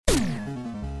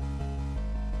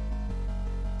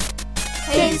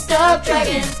Taste of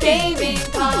Dragons Gaming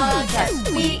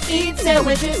Podcast. We eat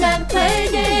sandwiches and play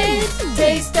games.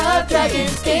 Taste of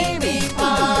Dragons Gaming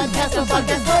Podcast. A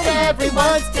podcast for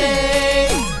everyone's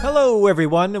taste. Hello,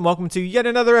 everyone, and welcome to yet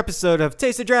another episode of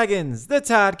Taste of Dragons, the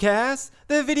Toddcast,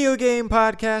 the video game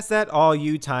podcast that all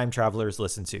you time travelers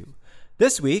listen to.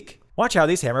 This week, watch how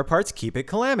these hammer parts keep it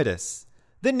calamitous.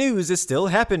 The news is still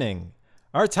happening.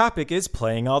 Our topic is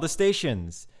playing all the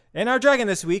stations. And our dragon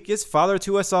this week is father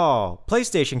to us all,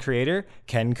 PlayStation creator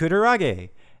Ken Kutarage.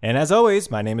 And as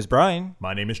always, my name is Brian.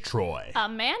 My name is Troy.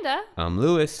 Amanda. I'm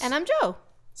Lewis. And I'm Joe.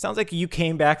 Sounds like you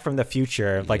came back from the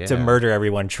future, like to Yeah. murder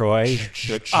everyone, Troy.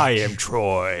 I am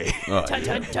Troy. Dun,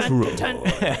 dun, dun, dun.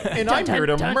 And I'm here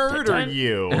to murder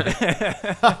you.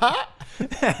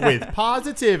 With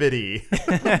positivity.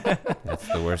 That's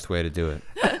the worst way to do it.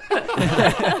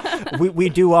 We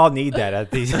do all need that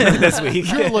at this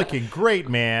week. You're looking great,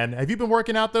 man. Have you been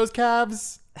working out those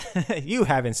calves? You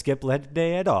haven't skipped leg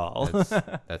day at all.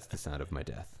 That's the sound of my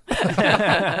death.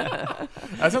 That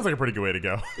sounds like a pretty good way to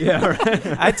go. Yeah, right.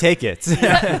 I take it.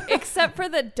 Except for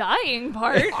the dying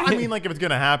part. I mean, like, if it's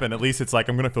going to happen, at least it's like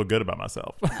I'm going to feel good about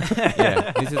myself.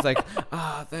 Yeah, he's just like,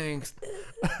 thanks.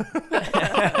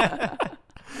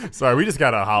 Sorry, we just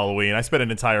got a Halloween. I spent an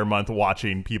entire month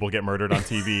watching people get murdered on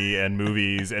TV and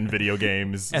movies and video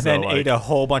games. And then ate a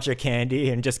whole bunch of candy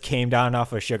and just came down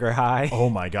off a sugar high. Oh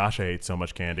my gosh, I ate so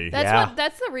much candy.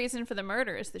 That's the reason for the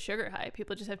murder is the sugar high.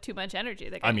 People just have too much energy.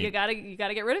 You gotta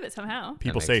get rid of it somehow.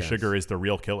 People That say makes sense. sugar is the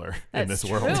real killer in this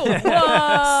That's world. true. Especially in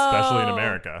Whoa.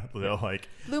 America. They're like,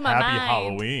 Blew my happy mind.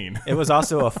 Halloween. It was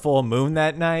also a full moon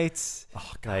that night.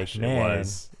 Oh gosh, Like, man.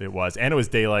 it was, and it was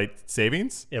daylight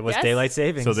savings. It was Yes. daylight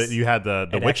savings. So that you had the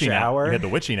An witching extra hour. hour. You had the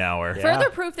witching hour. Yeah. Further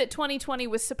proof that 2020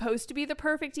 was supposed to be the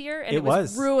perfect year, and It it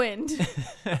was was. ruined.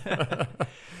 It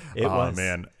Oh was.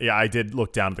 man, yeah, I did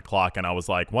look down at the clock and I was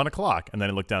like 1 o'clock, and then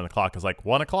I looked down at the clock. I was like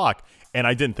 1 o'clock, and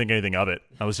I didn't think anything of it.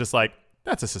 I was just like,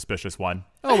 that's a suspicious one.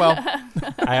 Oh well.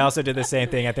 I also did the same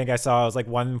thing. I think I saw it was like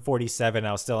 1:47.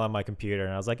 I was still on my computer,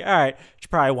 and I was like, all right,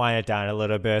 should probably wind it down a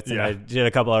little bit. And Yeah. I did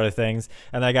a couple other things.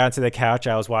 And then I got into the couch.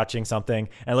 I was watching something,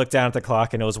 and I looked down at the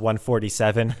clock, and it was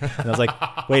 1:47. And I was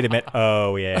like, wait a minute.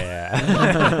 Oh,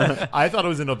 yeah. I thought it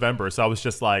was in November, so I was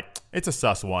just like, it's a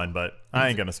sus one, but I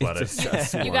ain't gonna sweat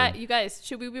it. You guys,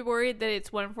 should we be worried that it's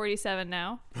 1:47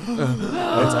 now?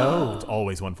 It's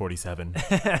always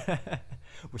 1:47.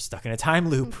 We're stuck in a time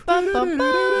loop. So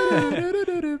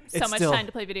It's much still- time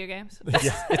to play video games.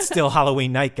 It's still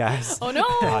Halloween night, guys. Oh no!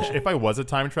 Gosh, if I was a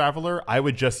time traveler, I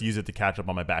would just use it to catch up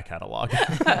on my back catalog.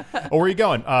 Oh, where are you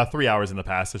going? 3 hours in the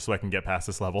past, just so I can get past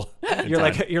this level. in You're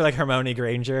time. like Hermione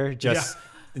Granger, just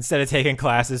instead of taking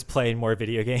classes, playing more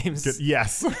video games.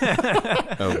 Yes.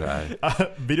 Oh, God.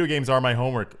 Video games are my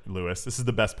homework, Lewis. This is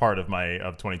the best part of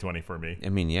 2020 for me. I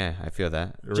mean, yeah, I feel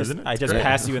that. Or Just, isn't it? I just great.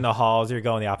 pass you in the halls. You're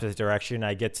going the opposite direction.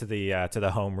 I get to the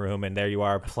homeroom, and there you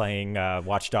are playing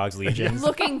Watch Dogs Legion.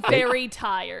 Looking very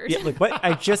tired. Yeah, look, what?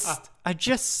 I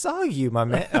just saw you, my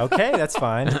man. Okay, that's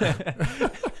fine.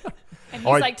 And he's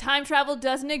All right. like, time travel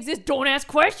doesn't exist. Don't ask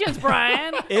questions,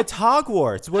 Brian. It's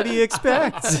Hogwarts. What do you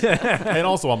expect? And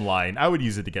also, I'm lying. I would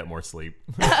use it to get more sleep.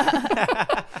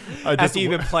 After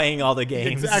you've been playing all the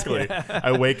games. Exactly.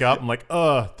 I wake up. I'm like,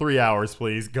 3 hours,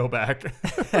 please. Go back.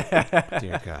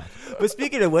 Dear God. But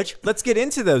speaking of which, let's get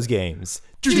into those games.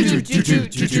 What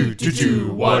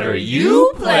are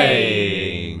you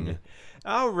playing?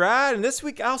 All right, and this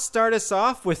week I'll start us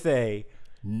off with a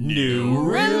New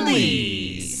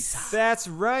release. That's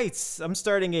right. I'm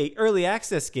starting a early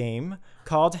access game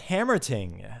called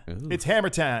Hammerting. It's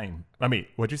hammer time. I mean,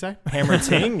 what'd you say?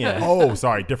 Hammerting. Oh,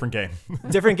 sorry. Different game.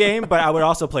 Different game, but I would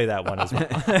also play that one as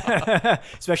well.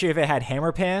 Especially if it had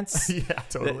hammer pants. Yeah,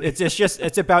 totally.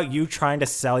 It's about you trying to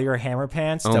sell your hammer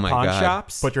pants Oh to my pawn God.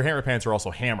 shops. But your hammer pants are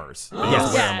also hammers. You yes,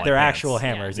 just wear 'em like they're pants. actual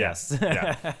hammers. Yes.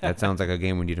 Yes. Yeah. That sounds like a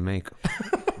game we need to make.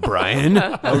 Brian?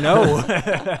 Oh no.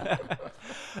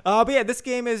 But yeah, this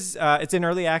game is it's in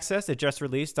early access. It just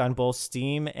released on both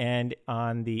Steam and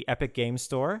on the Epic Game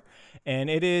Store. And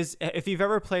it is, if you've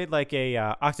ever played like a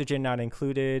Oxygen Not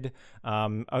Included,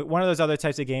 one of those other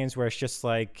types of games where it's just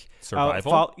like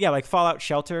Survival? like Fallout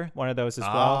Shelter, one of those as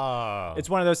well. Ah. It's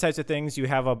one of those types of things.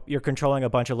 You're controlling a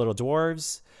bunch of little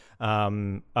dwarves.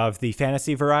 Of the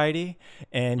fantasy variety,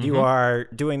 and you are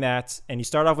doing that, and you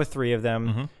start off with 3 of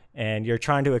them, and you're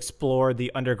trying to explore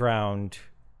the underground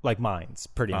like mines,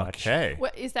 pretty much. Okay.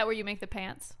 What, is that where you make the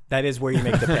pants? That is where you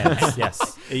make the pants.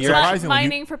 Yes. You're, Surprisingly,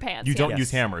 mining for pants. You yeah. don't Yes.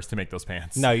 use hammers to make those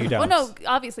pants. no, you don't. Well, no,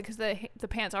 obviously, because the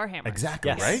pants are hammers.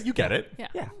 Exactly, Yes. right? You get it. Yeah.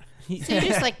 Yeah. So you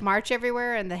just like march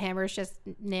everywhere and the hammers just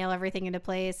nail everything into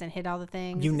place and hit all the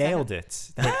things. You nailed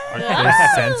it. Are there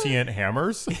sentient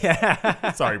hammers?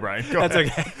 Yeah. Sorry, Brian. Go ahead.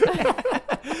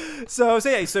 Okay. So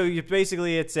you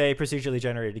basically, it's a procedurally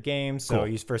generated game. So Cool.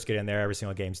 you first get in there. Every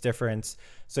single game's different.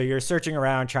 So you're searching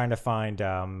around trying to find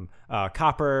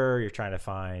copper. You're trying to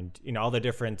find all the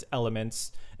different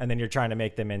elements, and then you're trying to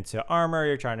make them into armor.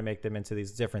 You're trying to make them into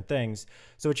these different things.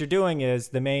 So what you're doing is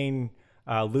the main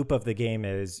loop of the game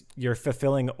is you're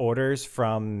fulfilling orders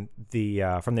from the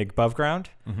above ground,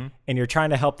 and you're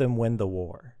trying to help them win the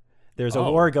war. There's a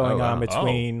war going on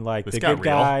between like This the got good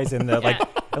real. guys and the like.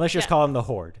 And let's just call them the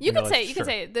Horde. You could like,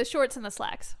 say the shorts and the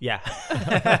slacks. Yeah.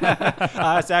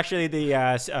 It's actually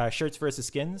the shirts versus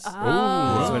skins. Oh.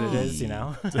 That's what it is.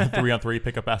 3-on-3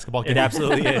 pickup basketball game. It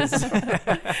absolutely is.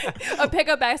 A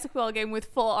pickup basketball game with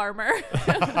full armor.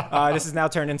 This is now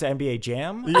turned into NBA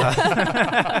Jam.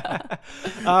 But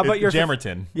But you're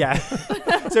Jammerton. Yeah.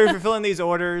 So you're fulfilling these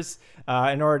orders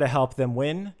in order to help them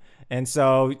win. And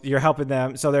so you're helping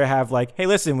them. So they have like, hey,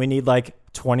 listen, we need like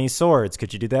 20 swords.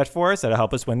 Could you do that for us? That'll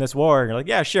help us win this war. And you're like,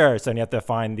 yeah, sure. So then you have to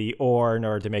find the ore in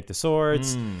order to make the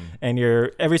swords. And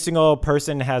every single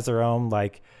person has their own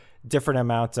like different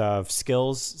amount of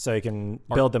skills. So you can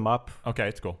build them up. Okay,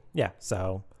 it's cool. Yeah.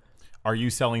 So Are you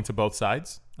selling to both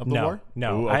sides of the war?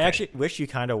 No. Ooh, I okay. actually wish you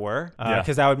kind of were, Yeah.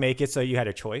 because that would make it so you had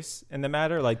a choice in the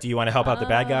matter. Like, do you want to help out the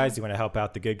bad guys? Do you want to help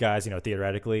out the good guys?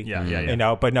 Theoretically.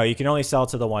 Yeah. But no, you can only sell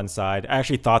to the one side. I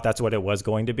actually thought that's what it was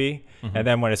going to be, and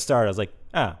then when it started, I was like,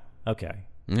 oh, okay.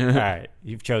 All right,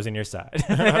 you've chosen your side.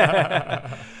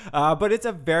 But it's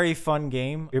a very fun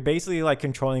game. You're basically like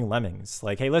controlling lemmings.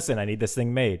 Like, hey, listen, I need this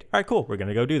thing made. All right, cool. We're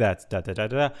gonna go do that. Da, da, da,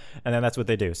 da, da. And then that's what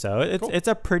they do. So it's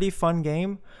a pretty fun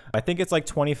game. I think it's like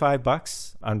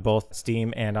 $25 on both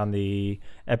Steam and on the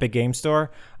Epic Game Store.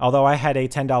 Although I had a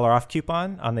 $10 off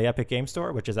coupon on the Epic Game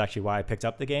Store, which is actually why I picked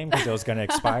up the game, because it was going to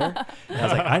expire. And I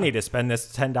was like, I need to spend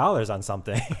this $10 on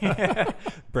something.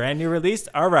 Brand new release.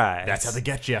 All right. That's how they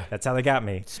get you. That's how they got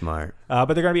me. Smart. But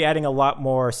they're going to be adding a lot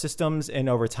more systems in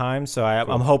over time. So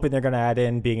I'm hoping they're going to add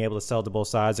in being able to sell to both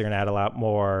sides. They're going to add a lot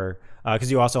more, because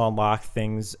you also unlock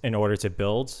things in order to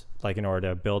build, like in order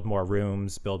to build more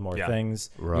rooms, build more things.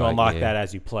 Right, you unlock yeah. that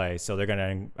as you play. So they're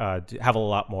going to have a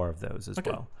lot more of those as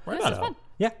well. Right That on. sounds fun.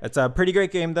 Yeah, it's a pretty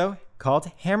great game, though,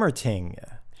 called Hammerting.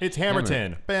 It's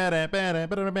Hammerton. Ba-da, ba-da,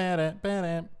 ba-da, ba-da,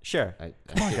 ba-da. Sure.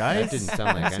 Come on, guys. That didn't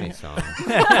sound like any song.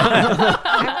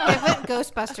 I went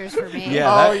Ghostbusters for me.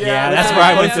 That's where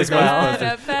I went as well.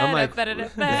 I'm like,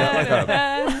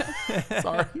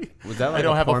 Sorry. Was that like I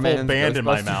don't have a poor full man's band in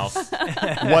my Ghostbusters?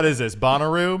 mouth. What is this?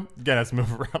 Bonnaroo? Again, let's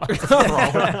move around.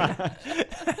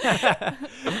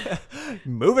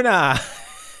 Moving on.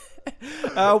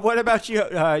 What about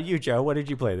you, Joe? What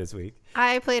did you play this week?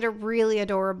 I played a really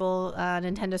adorable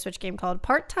Nintendo Switch game called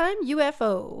Part-Time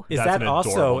UFO. Is That's that an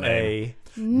also adorable a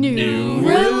New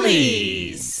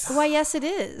release? Why, yes, it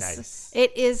is. Nice.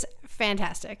 It is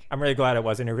fantastic. I'm really glad it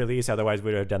wasn't a release. Otherwise,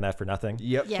 we would have done that for nothing.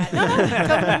 Yep. Yeah, no,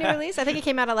 totally new release. I think it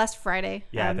came out last Friday.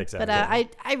 Yeah, I think so. But I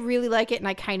really like it, and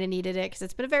I kind of needed it because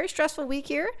it's been a very stressful week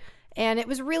here. And it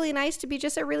was really nice to be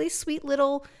just a really sweet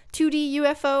little 2D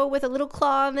UFO with a little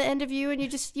claw on the end of you, and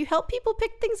you help people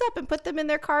pick things up and put them in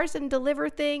their cars and deliver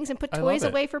things and put I toys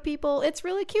love it. away for people. It's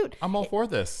really cute. I'm all for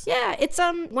this. Yeah, it's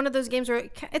one of those games where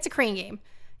it's a crane game.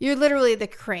 You're literally the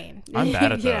crane. I'm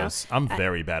bad at You know? those. I'm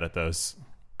very bad at those.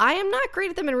 I am not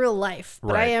great at them in real life,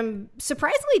 but I Right. am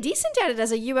surprisingly decent at it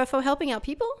as a UFO helping out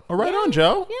people. Oh, right on,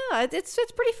 Joe. Yeah, it's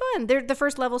pretty fun. The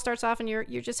first level starts off and you're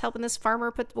just helping this farmer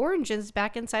put oranges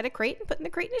back inside a crate and putting the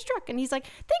crate in his truck. And he's like,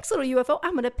 "Thanks, little UFO.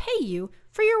 I'm going to pay you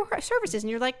for your services." And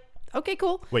you're like, "Okay,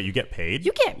 cool." Wait, you get paid?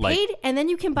 You get Like, paid, and then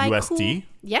you can buy USD? cool.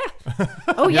 Yeah.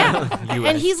 Oh yeah.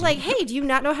 And he's like, "Hey, do you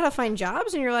not know how to find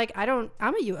jobs?" And you're like, "I'm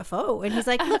a UFO." And he's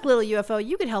like, "Look, little UFO,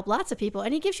 you could help lots of people."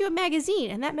 And he gives you a magazine,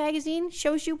 and that magazine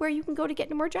shows you where you can go to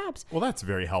get more jobs. Well, that's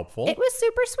very helpful. It was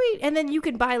super sweet. And then you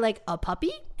could buy like a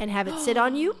puppy and have it sit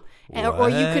on you. Or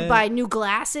you could buy new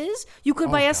glasses. You could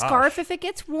buy a scarf if it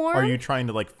gets warm. Are you trying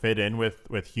to like fit in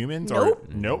with humans? Nope.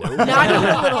 Or nope. Not even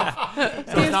a little.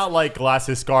 So it's not like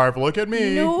glasses, scarf. Look at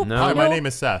me. Nope. Hi, my Nope. name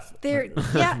is Seth.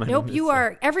 Nope. You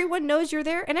are. Everyone knows you're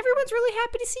there, and everyone's really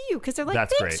happy to see you because they're like,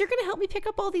 That's "Thanks, great. you're going to help me pick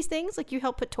up all these things." Like you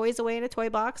help put toys away in a toy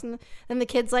box, and then the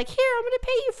kid's like, "Here, I'm going to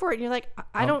pay you for it." And you're like,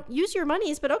 "I don't use your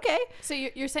monies, but okay." So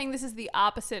you're saying this is the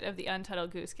opposite of the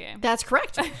Untitled Goose Game. That's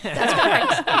correct. That's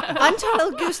correct.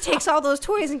 Untitled Goose takes all those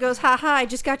toys and goes, "Ha ha! I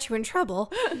just got you in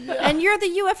trouble." And you're the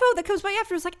UFO that comes by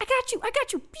afterwards, like, "I got you. I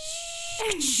got you."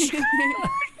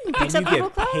 And picks And up you little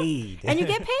get cloud. paid. And you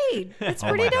get paid. arcade. It's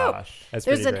pretty dope. Gosh. That's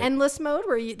There's pretty an great. endless mode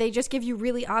where they just give you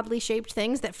really oddly shaped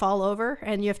things that fall over,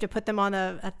 and you have to put them on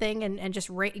a thing and just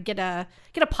get a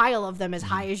pile of them as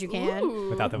high as you can.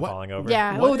 without them falling over.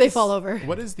 Yeah. What They is- fall over.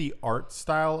 What is the art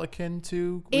style akin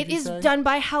to? would It you is say? done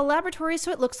by HAL Laboratories,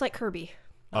 so it looks like Kirby.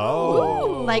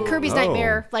 Oh. Like Kirby's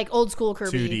Nightmare, like old school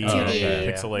Kirby, 2D, okay.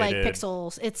 pixelated. like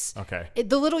pixels. It's Okay.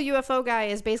 the little UFO guy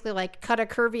is basically like cut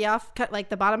like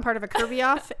the bottom part of a Kirby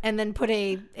off, and then put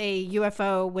a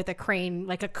UFO with a crane,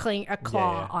 like a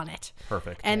claw on it.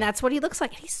 Perfect. And that's what he looks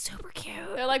like. And he's super cute.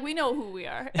 They're like, we know who we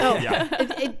are. Oh, Yeah.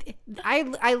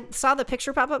 I saw the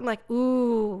picture pop up. I'm like,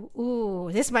 ooh,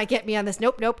 this might get me on this.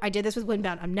 Nope. I did this with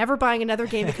Windbound. I'm never buying another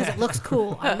game because it looks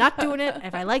cool. I'm not doing it.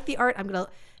 If I like the art, I'm gonna.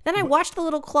 Then I watched the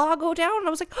little claw go down, and I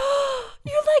was like, oh,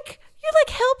 you're like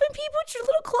helping people with your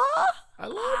little claw. I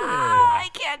love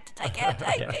it. I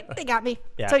can't. They got me.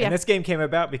 Yeah. So yeah. And this game came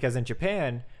about because in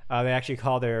Japan, they actually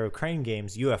call their crane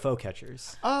games UFO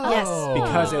catchers. Yes.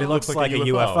 Because it looks like a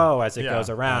UFO as it Yeah.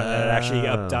 goes around, and it actually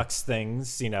abducts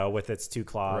things, with its two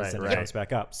claws, Right, and right. it comes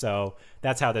back up. So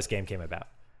that's how this game came about.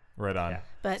 Right on.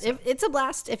 But it's a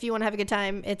blast if you want to have a good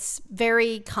time. It's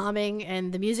very calming,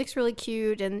 and the music's really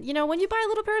cute. And when you buy a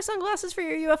little pair of sunglasses for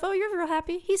your UFO, you're real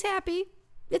happy. He's happy.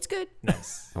 It's good.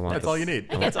 Nice. That's all you need.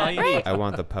 That's all you need. I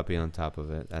want the puppy on top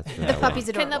of it. That's what I The want. puppy's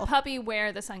Can adorable. the puppy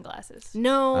wear the sunglasses?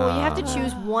 No, you have to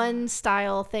choose one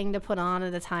style thing to put on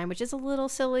at a time, which is a little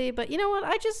silly. But you know what?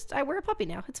 I wear a puppy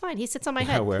now. It's fine. He sits on my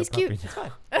head. wear a He's cute.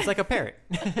 puppy It's like a parrot.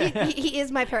 He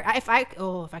is my parrot. If I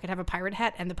could have a pirate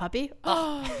hat and the puppy,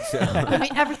 it would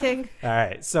be everything. All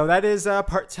right. So that is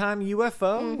part-time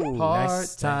UFO. Mm-hmm.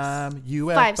 Nice. Part-time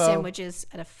UFO. 5 sandwiches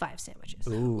out of 5 sandwiches.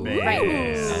 Ooh.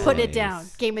 Right. Putting it down.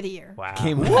 Game of the year. Wow.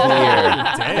 Game of the year.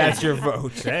 That's your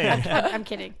vote. Dang. I'm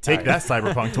kidding. Take that,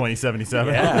 Cyberpunk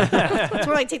 2077. It's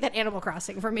more like take that Animal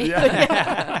Crossing for me.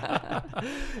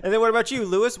 And then what about you,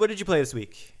 Lewis? What did you play this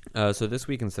week? So this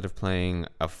week, instead of playing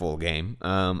a full game,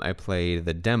 I played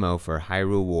the demo for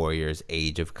Hyrule Warriors: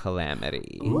 Age of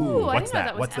Calamity. Ooh, I what's didn't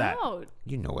know that? was What's that? out.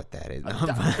 You know what that is.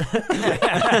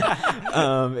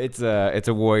 It's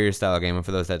a warrior style game, and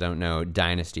for those that don't know,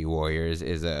 Dynasty Warriors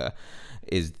is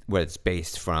what it's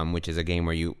based from, which is a game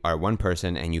where you are one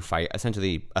person and you fight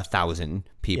essentially 1,000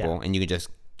 people, and you can just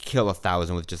kill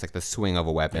 1,000 with just like the swing of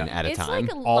a weapon at a It's time.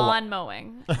 like lawn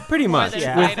mowing. Pretty much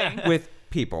than fighting. with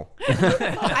people.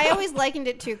 I always likened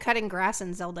it to cutting grass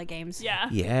in Zelda games. Yeah.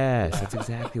 Yes, that's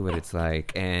exactly what it's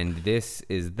like. And this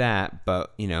is that,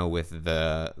 but, with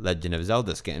the Legend of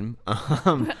Zelda skin.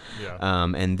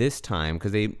 And this time,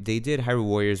 because they did Hyrule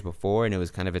Warriors before, and it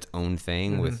was kind of its own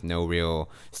thing with no real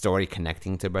story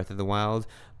connecting to Breath of the Wild.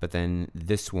 But then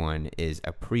this one is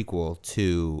a prequel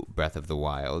to Breath of the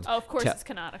Wild. Oh, of course, it's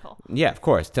canonical. Yeah, of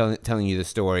course. Telling you the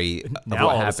story of Now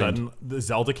what all happened. of a sudden, the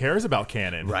Zelda cares about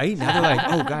canon. Right? Now they're like,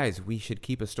 oh, guys, we should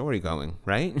keep a story going,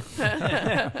 right?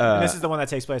 And this is the one that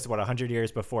takes place, 100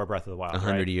 years before Breath of the Wild,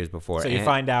 100 right? years before. So you And-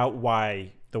 find out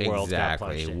why the world got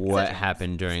plunged exactly in. what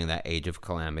happened during that Age of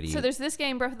Calamity. So there's this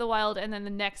game, Breath of the Wild, and then the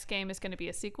next game is going to be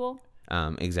a sequel.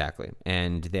 Exactly,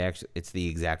 and it's the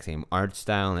exact same art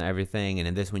style and everything. And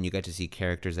in this one, you get to see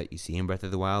characters that you see in Breath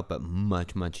of the Wild, but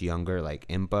much younger, like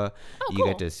Impa. You cool.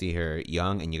 get to see her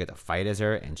young, and you get to fight as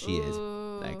her, and she is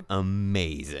like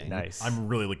amazing. Nice. I'm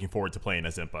really looking forward to playing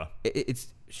as Impa.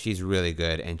 She's really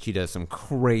good, and she does some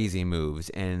crazy moves,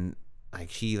 and like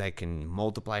she can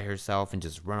multiply herself and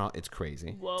just run out. It's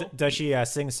crazy. Whoa. Does she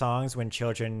sing songs when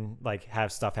children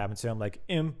have stuff happen to them, like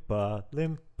Impa,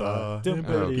 Limpa, Oh,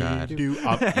 God.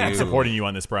 I'm supporting you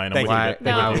on this, Brian. I'm Thank with you.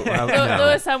 you. No, no.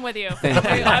 Lewis, I'm with you. Thank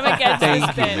you. I'm against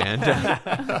Thank this you, bit. man.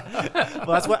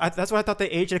 Well, that's what I thought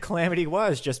the Age of Calamity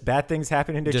was. Just bad things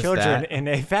happening to Just children that. in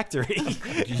a factory.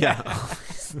 Yeah.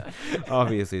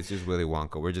 Obviously, it's just Willy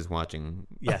Wonka. We're just watching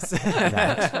Yes.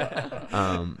 that.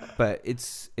 But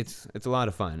it's a lot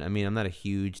of fun. I mean, I'm not a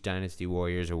huge Dynasty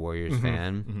Warriors or Warriors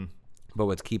fan, but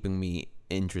what's keeping me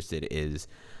interested is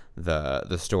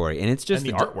the story, and it's just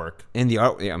And the artwork. And the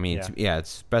art. I mean, Yeah.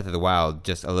 it's Breath of the Wild,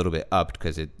 just a little bit upped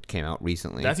because it came out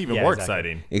recently. That's even Yeah, more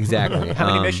exactly. exciting. exactly. How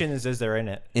many missions is there in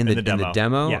it? in in the the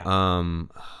demo? Yeah.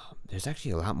 There's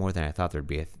actually a lot more than I thought there'd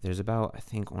be. There's about,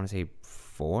 I want to say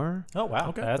 4. Oh wow,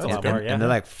 Okay, that's a that's lot good. more. Yeah. And they're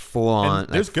like full on.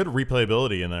 And there's good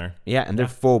replayability in there. Yeah, and they're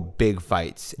full big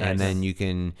fights, Nice. and then you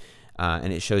can,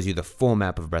 and it shows you the full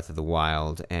map of Breath of the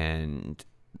Wild, and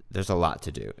there's a lot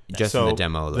to do just in the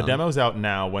demo alone. The demo's out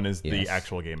now. When is the Yes.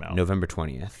 actual game out? November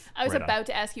 20th. I was Right on. about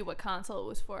to ask you what console it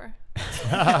was for.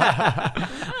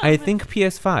 I think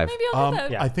PS5. Maybe I'll have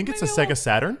that. yeah. I think it's a Maybe Sega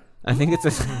Saturn. I think it's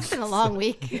It's been a long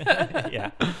week.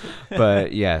 Yeah.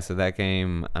 but yeah, so that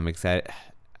game, I'm excited.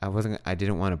 I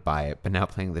didn't want to buy it, but now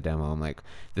playing the demo, I'm like,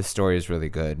 this story is really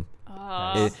good.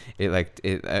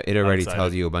 It already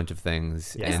tells you a bunch of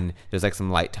things, and there's like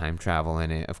some light time travel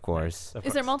in it, of course.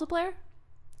 Is there multiplayer?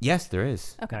 Yes, there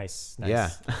is. Okay. Nice. Yeah.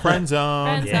 Friend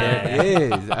zone. There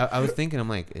is. I was thinking, I'm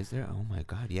like, is there? Oh my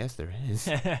God, yes, there is.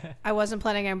 I wasn't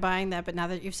planning on buying that, but now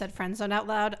that you've said Friend Zone out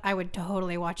loud, I would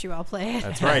totally watch you all play it.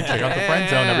 That's right. Check out the Friend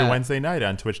Zone every Wednesday night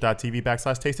on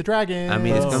twitch.tv/Taste of Dragons. I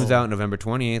mean, this comes out November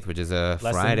 28th, which is a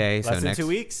Friday. Less than 2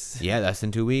 weeks. Yeah, less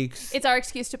than 2 weeks. It's our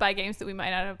excuse to buy games that we might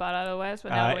not have bought otherwise, but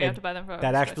now we have to buy them for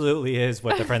that absolutely is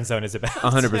what the Friend Zone is about.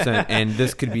 100%. And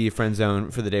this could be Friend Zone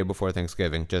for the day before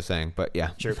Thanksgiving, just saying. But yeah.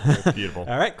 Sure. Beautiful.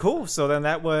 All right, cool. So then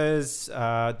that was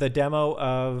the demo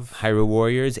of Hyrule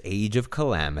Warriors Age of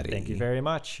Calamity. Thank you very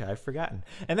much. I've forgotten.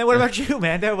 And then what about you,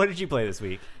 Amanda? What did you play this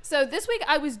week? So this week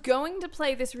I was going to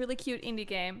play this really cute indie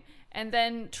game, and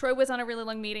then Troy was on a really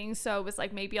long meeting, so I was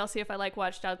like, maybe I'll see if I like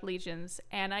Watch Dogs Legions,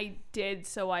 and I did,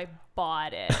 so I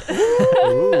bought it.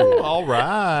 Ooh, all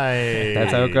right.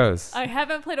 That's how it goes. I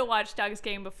haven't played a Watch Dogs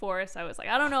game before, so I was like,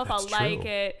 I don't know if I'll like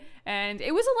it. And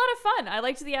it was a lot of fun. I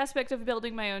liked the aspect of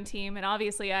building my own team, and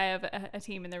obviously I have a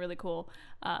team and they're really cool.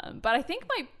 But I think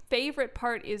my favorite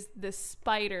part is the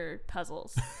spider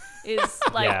puzzles.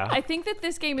 I think that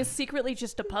this game is secretly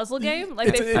just a puzzle game.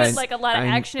 Like they put like a lot of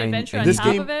action adventure on top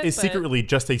of it. This game is secretly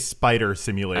just a spider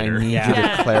simulator. I need you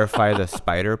to clarify the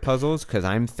spider puzzles, because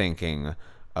I'm thinking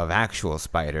of actual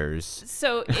spiders.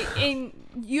 So in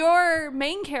your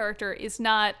main character is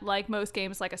not like most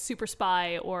games, like a super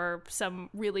spy or some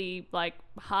really like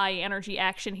high energy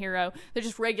action hero. They're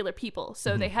just regular people.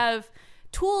 So they have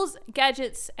tools,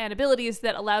 gadgets, and abilities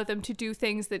that allow them to do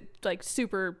things that like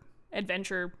super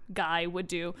adventure guy would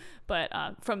do, but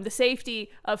from the safety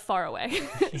of far away.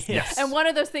 Yes. And one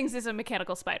of those things is a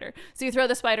mechanical spider. So you throw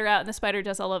the spider out, and the spider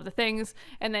does all of the things,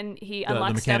 and then he unlocks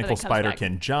the mechanical stuff and then spider comes back.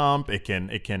 can jump. It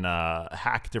can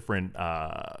hack different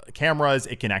cameras.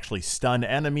 It can actually stun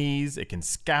enemies. It can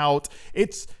scout.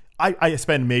 I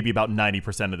spend maybe about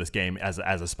 90% of this game as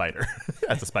a spider,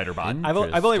 as a spider bot.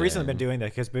 I've only recently been doing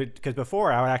that because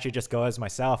before I would actually just go as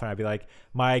myself, and I'd be like,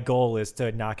 my goal is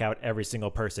to knock out every single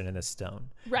person in this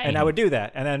stone. Right. And I would do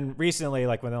that. And then recently,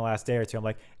 like within the last day or two, I'm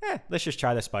like, let's just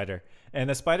try the spider. And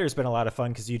the spider's been a lot of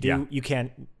fun because you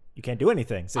can't do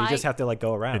anything, so you just have to like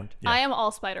go around. I am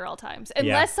all spider all times,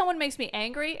 unless someone makes me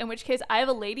angry, in which case I have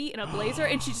a lady in a blazer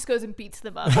and she just goes and beats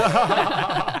them up.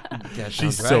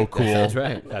 She's so cool. That's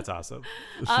right. That's awesome.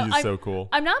 She's so cool.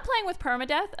 I'm not playing with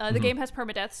permadeath. The game has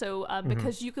permadeath, so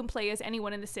because you can play as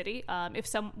anyone in the city.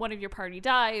 If one of your party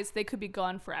dies, they could be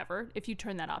gone forever if you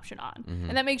turn that option on,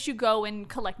 and that makes you go and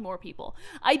collect more people.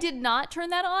 I did not turn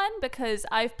that on because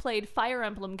I've played Fire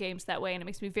Emblem games that way, and it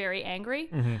makes me very angry.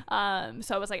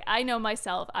 So I was like, I know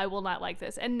myself, I will not like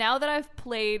this. And now that I've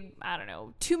played, I don't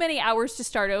know, too many hours to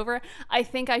start over, I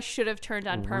think I should have turned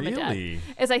on permadeath. Really?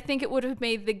 As I think it would have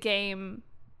made the game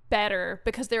better,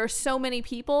 because there are so many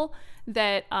people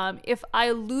that if I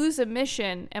lose a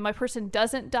mission and my person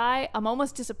doesn't die, I'm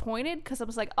almost disappointed, because I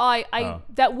was like,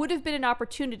 that would have been an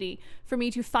opportunity for me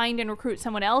to find and recruit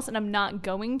someone else, and I'm not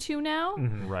going to now.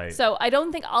 Right. So I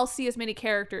don't think I'll see as many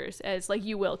characters as like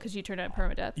you will, because you turned on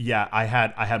permadeath. Yeah, I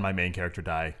had my main character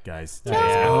die, guys.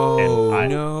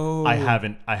 No. I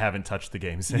haven't touched the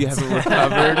game since. You haven't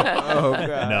recovered? Oh,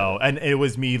 God. No, and it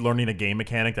was me learning a game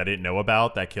mechanic that I didn't know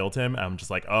about that killed him. I'm just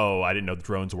like, I didn't know the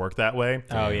drones work that way.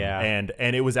 Oh, yeah.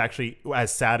 And it was actually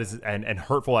as sad as and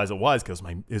hurtful as it was, because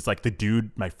it's like the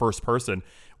dude, my first person,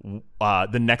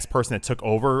 the next person that took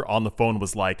over on the phone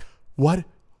was like, what?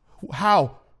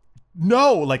 How?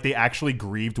 No, like they actually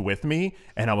grieved with me,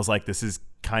 and I was like, this is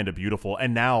kind of beautiful.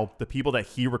 And now the people that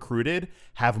he recruited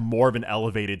have more of an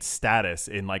elevated status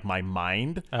in like my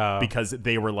mind, because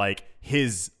they were like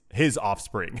his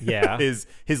offspring. Yeah.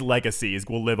 his legacy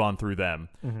will live on through them.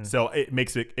 So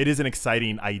it is an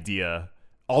exciting idea,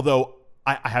 although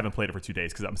I haven't played it for 2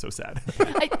 days because I'm so sad.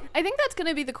 I think that's going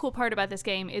to be the cool part about this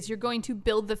game, is you're going to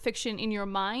build the fiction in your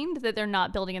mind that they're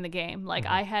not building in the game. Like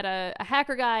I had a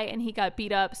hacker guy and he got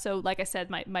beat up. So like I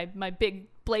said, my big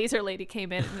blazer lady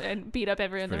came in and beat up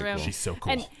everyone in the room. Cool. She's so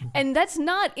cool. And that's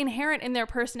not inherent in their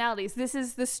personalities. This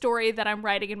is the story that I'm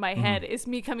writing in my head, is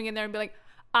me coming in there and be like,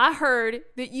 I heard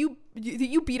that you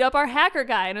beat up our hacker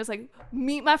guy, and I was like,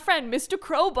 meet my friend, Mr.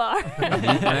 Crowbar.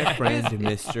 Meet my friend,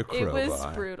 Mr. Crowbar. It was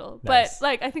brutal, Nice. but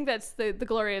like I think that's the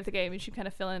glory of the game. You should kind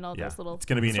of fill in all those little. It's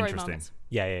going to be an story interesting. moments.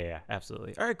 Yeah,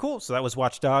 absolutely. All right, cool. So that was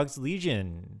Watch Dogs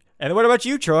Legion. And what about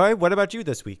you, Troy? What about you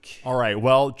this week? All right.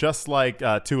 Well, just like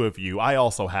two of you, I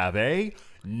also have a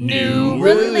New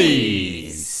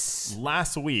release.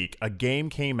 Last week, a game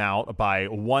came out by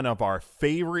one of our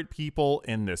favorite people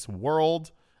in this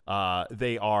world.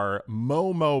 They are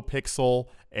Momo Pixel,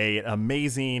 an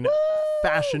amazing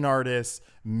fashion artist,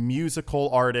 musical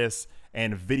artist,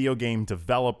 and video game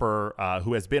developer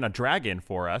who has been a dragon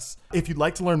for us. If you'd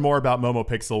like to learn more about Momo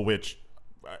Pixel, which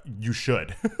you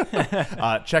should,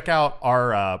 check out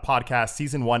our podcast,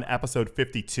 Season 1, Episode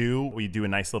 52. We do a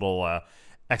nice little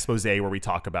expose where we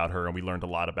talk about her, and we learned a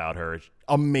lot about her.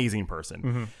 Amazing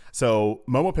person. So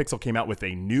Momo Pixel came out with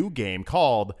a new game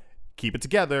called Keep It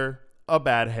Together, a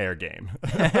Bad Hair Game.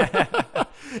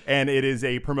 And it is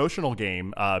a promotional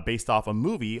game based off a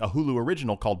movie, a Hulu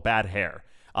original called Bad Hair.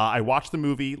 I watched the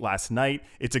movie last night.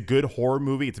 It's a good horror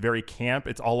movie. It's very camp.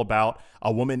 It's all about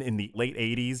a woman in the late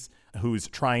 80s who's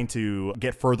trying to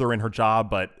get further in her job,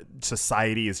 but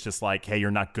society is just like, hey,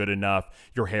 you're not good enough.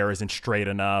 Your hair isn't straight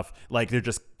enough. Like, they're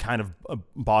just kind of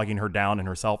bogging her down in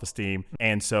her self-esteem.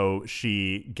 And so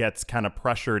she gets kind of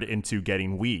pressured into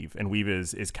getting weave. And weave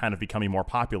is kind of becoming more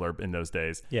popular in those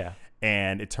days. Yeah.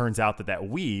 And it turns out that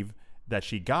weave that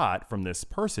she got from this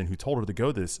person who told her to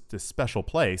go this special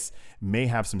place may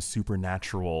have some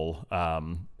supernatural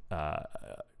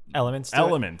elements to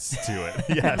it.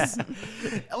 Yes.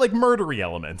 Like murdery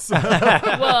elements.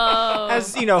 Whoa.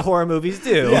 As horror movies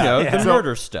do. The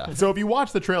murder stuff. So if you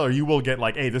watch the trailer, you will get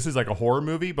like, hey, this is like a horror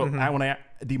movie. But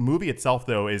the movie itself,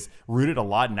 though, is rooted a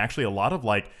lot in actually a lot of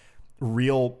like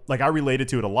real, like I related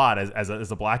to it a lot as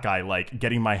a black guy. Like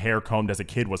getting my hair combed as a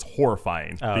kid was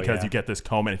horrifying because you get this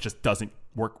comb and it just doesn't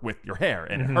work with your hair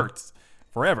and it hurts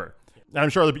forever. And I'm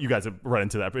sure that you guys have run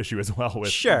into that issue as well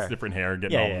with different hair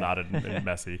getting all knotted and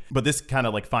messy. But this kind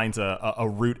of like finds a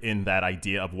root in that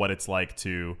idea of what it's like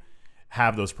to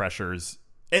have those pressures.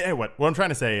 And what I'm trying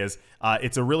to say is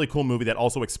it's a really cool movie that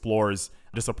also explores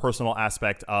just a personal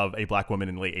aspect of a black woman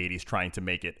in the late 80s trying to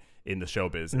make it in the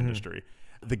showbiz industry.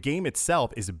 The game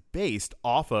itself is based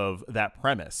off of that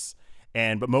premise.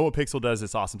 But Momo Pixel does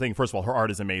this awesome thing. First of all, her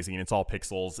art is amazing. It's all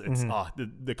pixels. It's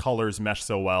the colors mesh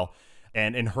so well.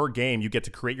 And in her game, you get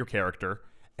to create your character,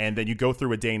 and then you go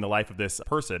through a day in the life of this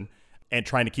person and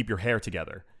trying to keep your hair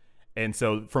together. And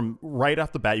so from right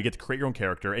off the bat, you get to create your own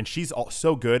character. And she's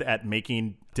so good at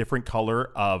making different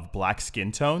color of black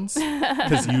skin tones.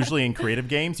 Because usually in creative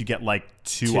games, you get like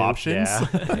two options.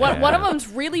 Yeah. One of them's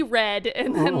really red,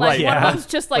 and then one of them's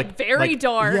just like very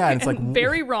dark and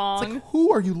very wrong. It's like,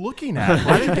 who are you looking at?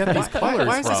 Where did you get these colors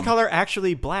Why is this color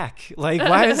actually black? Like,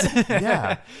 why is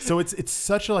Yeah. So it's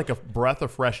such like a breath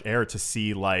of fresh air to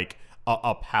see like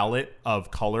a palette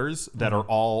of colors that are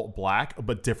all black,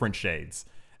 but different shades.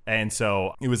 And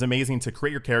so it was amazing to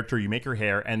create your character, you make your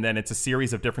hair, and then it's a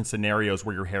series of different scenarios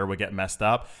where your hair would get messed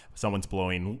up. Someone's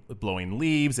blowing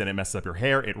leaves and it messes up your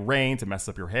hair. It rains, it messes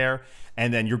up your hair.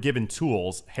 And then you're given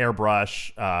tools,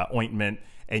 hairbrush, ointment,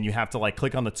 and you have to like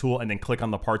click on the tool and then click on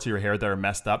the parts of your hair that are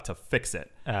messed up to fix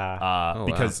it.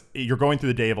 Because you're going through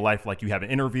the day of a life, like you have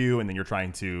an interview and then you're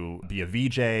trying to be a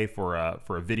VJ for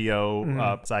a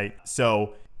video site.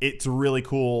 So it's really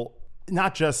cool.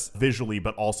 Not just visually,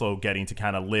 but also getting to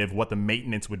kind of live what the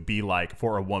maintenance would be like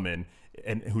for a woman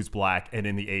who's black and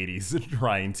in the 80s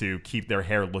trying to keep their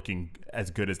hair looking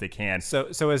as good as they can. So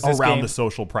is this around game, the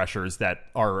social pressures that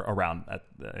are around at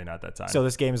that time. So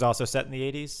this game is also set in the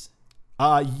 80s?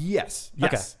 Yes.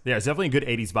 Okay. Yeah, it's definitely a good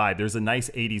 80s vibe. There's a nice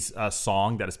 80s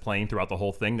song that is playing throughout the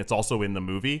whole thing that's also in the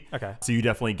movie. Okay. So you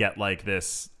definitely get like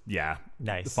this,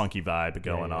 nice funky vibe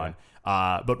going on.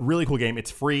 But really cool game.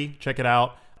 It's free. Check it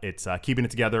out. It's Keeping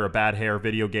It Together, a Bad Hair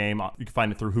video game. You can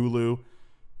find it through Hulu.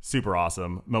 Super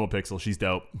awesome. Momo Pixel, she's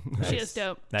dope. Nice. She is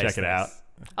dope. Check it out.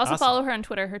 Also follow her on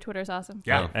Twitter. Her Twitter's awesome.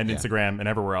 Yeah, and Instagram and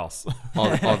everywhere else. all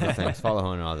the things. Follow her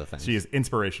on all the things. She is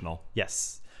inspirational.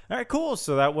 Yes. All right, cool.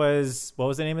 So that was, what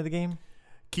was the name of the game?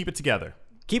 Keep It Together.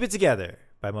 Keep It Together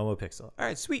by Momo Pixel. All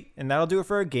right, sweet. And that'll do it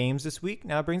for our games this week.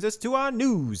 Now it brings us to our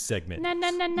news segment. News.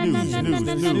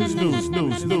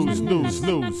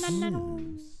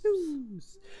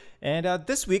 And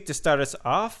this week, to start us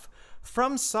off,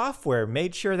 From Software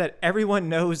made sure that everyone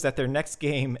knows that their next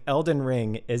game, Elden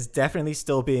Ring, is definitely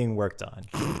still being worked on.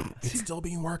 It's still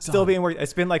being worked on. Still being worked.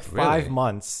 It's been like 5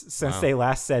 months since they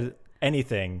last said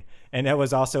anything. And it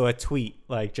was also a tweet,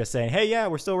 like just saying, hey, yeah,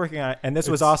 we're still working on it. And this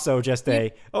was also just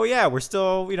we're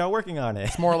still, working on it.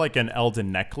 It's more like an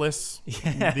Elden necklace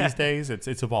these days.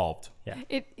 It's evolved. Yeah.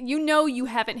 You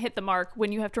haven't hit the mark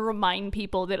when you have to remind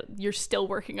people that you're still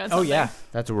working on something. Oh, yeah.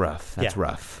 That's rough. That's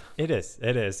rough. It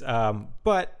is.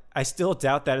 But I still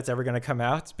doubt that it's ever going to come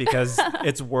out because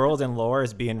its world and lore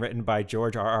is being written by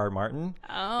George R.R. Martin.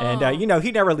 Oh. And,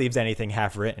 he never leaves anything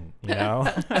half written,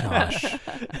 Gosh.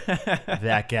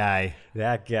 That guy.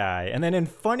 And then in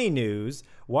funny news,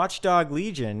 Watch Dogs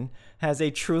Legion has a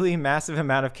truly massive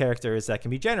amount of characters that can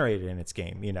be generated in its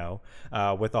game,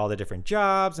 with all the different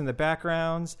jobs and the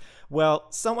backgrounds. Well,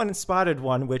 someone spotted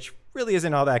one which really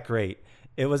isn't all that great.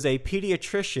 It was a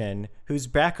pediatrician whose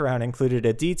background included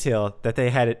a detail that they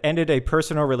had ended a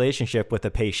personal relationship with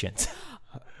a patient.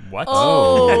 What?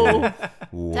 Oh,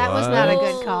 That was not a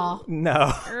good call.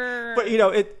 No, but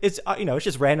it's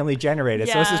just randomly generated.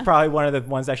 So this is Yeah. probably one of the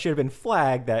ones that should have been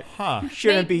flagged that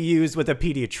shouldn't be used with a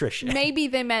pediatrician. maybe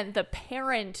they meant the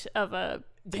parent of a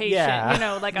patient.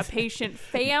 Yeah. Like a patient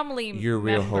family. You're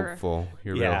real member. hopeful.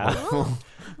 You're Yeah. real hopeful.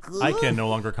 I can no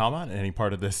longer comment on any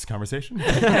part of this conversation. So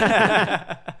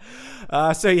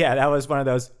yeah, that was one of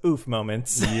those oof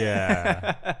moments.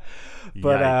 Yeah.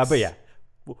 But yeah.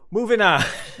 Moving on.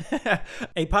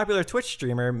 A popular Twitch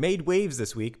streamer made waves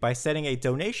this week by setting a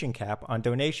donation cap on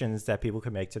donations that people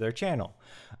could make to their channel.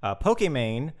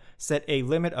 Pokimane set a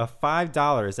limit of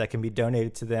 $5 that can be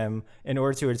donated to them in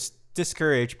order to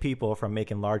discourage people from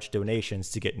making large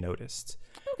donations to get noticed.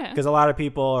 Okay. Because a lot of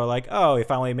people are like, oh, if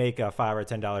I only make a $5 or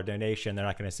 $10 donation, they're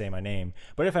not going to say my name.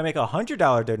 But if I make a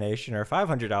 $100 donation or a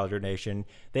 $500 donation,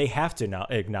 they have to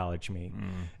acknowledge me.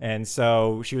 And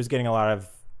so she was getting a lot of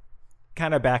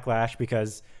kind of backlash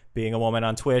because being a woman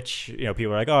on Twitch,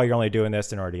 people are like, oh, you're only doing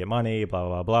this in order to get money, blah,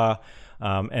 blah, blah.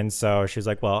 And so she's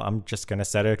like, well, I'm just going to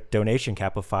set a donation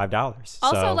cap of $5.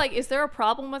 Also, is there a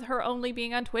problem with her only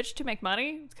being on Twitch to make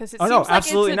money? Because it Oh, seems no, like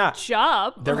absolutely it's a not.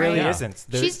 job. There really Right. isn't.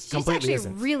 There She's completely actually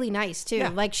isn't. really nice too. Yeah.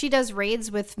 Like she does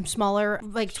raids with smaller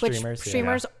Twitch Streamers,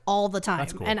 streamers yeah. all the time.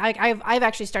 That's cool. And I've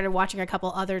actually started watching a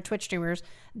couple other Twitch streamers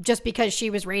just because she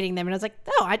was raiding them, and I was like,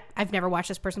 oh, I've never watched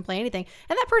this person play anything,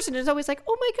 and that person is always like,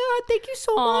 oh my god, thank you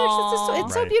so much.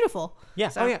 It's so Right. beautiful. Yeah.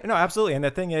 So- Oh, yeah. No, absolutely. And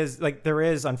the thing is, there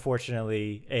is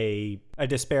unfortunately a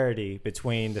disparity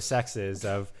between the sexes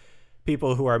of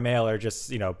people who are male are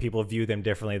just, people view them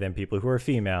differently than people who are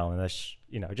female. And that's,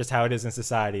 just how it is in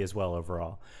society as well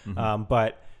overall.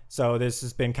 But so this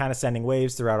has been kind of sending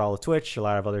waves throughout all of Twitch. A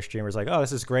lot of other streamers like, oh,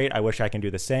 this is great. I wish I can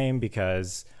do the same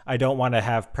because I don't want to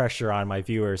have pressure on my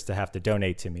viewers to have to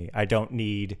donate to me. I don't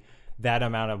need that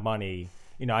amount of money.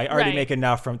 I already Right. make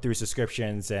enough through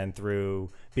subscriptions and through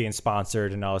being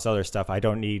sponsored and all this other stuff. I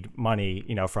don't need money,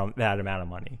 from that amount of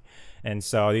money. And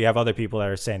so you have other people that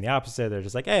are saying the opposite. They're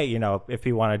just like, hey, if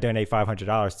you want to donate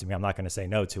 $500 to me, I'm not going to say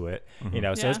no to it. So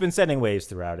Yeah. it's been sending waves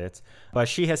throughout it. But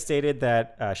she has stated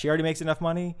that she already makes enough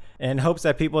money and hopes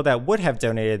that people that would have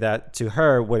donated that to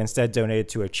her would instead donate it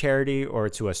to a charity or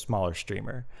to a smaller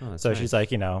streamer. So she's like,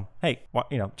 hey,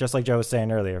 just like Joe was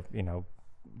saying earlier,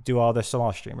 do all the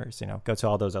small streamers, go to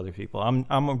all those other people.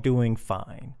 I'm doing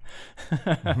fine.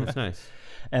 That's nice.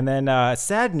 And then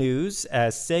sad news,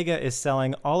 as Sega is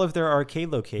selling all of their arcade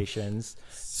locations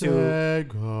to...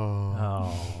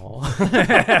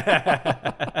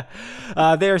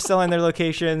 they are selling their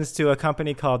locations to a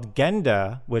company called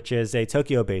Genda, which is a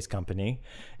Tokyo-based company.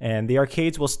 And the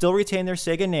arcades will still retain their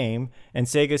Sega name, and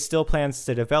Sega still plans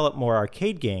to develop more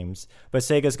arcade games, but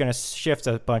Sega's going to shift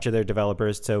a bunch of their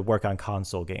developers to work on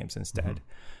console games instead.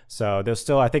 So there's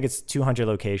still, I think it's 200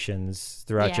 locations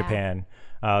throughout Yeah. Japan.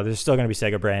 There's still going to be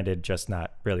Sega branded, just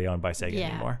not really owned by Sega Yeah.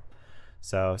 anymore.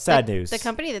 So sad news. The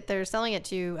company that they're selling it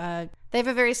to, they have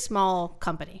a very small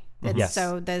company. Yes.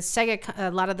 So the Sega,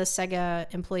 a lot of the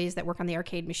Sega employees that work on the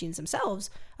arcade machines themselves,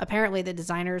 apparently the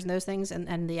designers and those things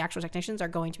and the actual technicians are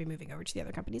going to be moving over to the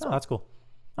other companies. Oh, that's cool.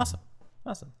 Awesome.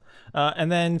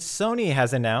 And then Sony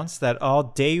has announced that all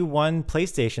day one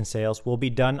PlayStation sales will be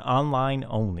done online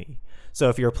only. So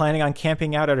if you're planning on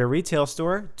camping out at a retail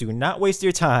store, do not waste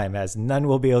your time, as none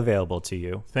will be available to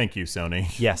you. Thank you,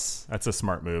 Sony. Yes. That's a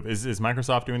smart move. Is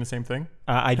Microsoft doing the same thing?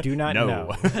 I do not No.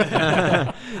 know.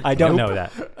 I don't know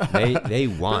that. They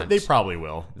want They probably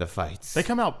will. the fights. They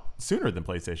come out sooner than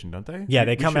PlayStation, don't they? Yeah,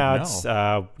 they We come should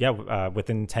know. out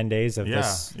within 10 days of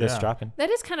this Yeah. dropping. That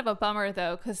is kind of a bummer,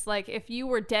 though, because if you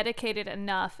were dedicated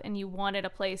enough and you wanted a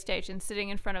PlayStation, sitting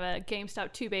in front of a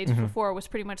GameStop 2 days before was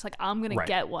pretty much like, I'm going Right.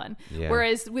 to get one. Yeah.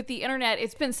 Whereas with the internet,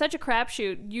 it's been such a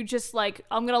crapshoot. You just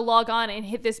I'm going to log on and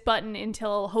hit this button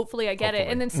until hopefully I get it.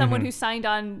 And then someone who signed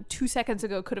on 2 seconds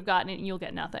ago could have gotten it and you'll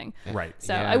get nothing. Right.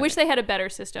 So Yeah. I wish they had a better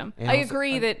system. And I also-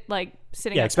 agree that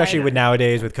sitting Yeah, outside especially with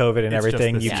nowadays with COVID and It's just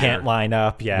everything, the you same. can't line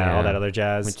up. Yeah, all that other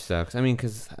jazz. Which sucks. I mean,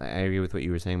 because I agree with what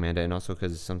you were saying, Amanda, and also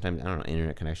because sometimes, I don't know,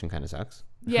 internet connection kind of sucks.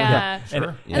 Yeah. And-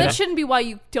 Sure. And that shouldn't be why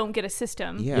you don't get a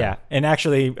system. Yeah. Yeah, and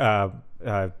actually,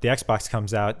 the Xbox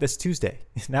comes out this Tuesday,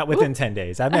 not within 10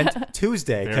 days. I meant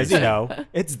Tuesday because,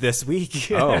 it's this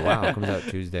week. Oh, wow. It comes out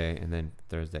Tuesday and then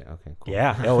Thursday. Okay, cool.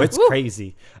 Yeah. Oh, it's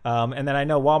crazy. And then I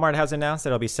know Walmart has announced that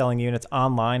it'll be selling units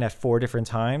online at 4 different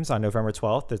times on November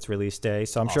 12th. It's release day.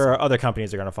 So I'm sure other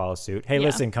companies are going to follow suit. Hey,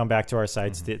 listen, come back to our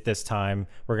sites this time.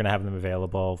 We're going to have them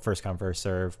available. First come, first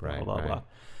serve, blah, blah, blah, blah.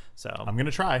 So I'm going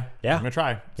to try. Yeah. I'm going to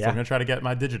try. So I'm going to try to get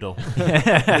my digital.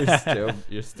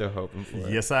 You're still hoping for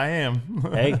it. Yes, I am.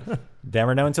 hey,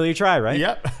 never know until you try, right?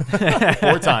 Yep.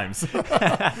 4 times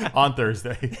on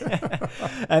Thursday.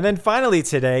 And then finally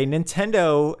today,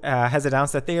 Nintendo has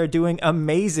announced that they are doing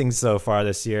amazing so far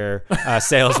this year,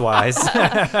 sales-wise.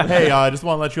 Hey, I just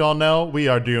want to let you all know we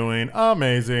are doing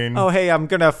amazing. Oh, hey, I'm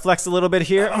going to flex a little bit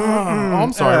here. Oh,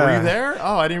 I'm sorry. Were you there?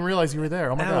 Oh, I didn't realize you were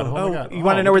there. Oh, my God. Oh, my God. You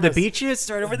want to know where the beach is?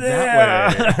 Start over there.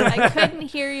 That way. I couldn't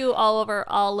hear you all over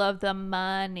all of the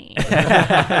money.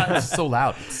 It's so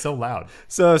loud. It's so loud.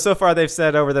 So far they've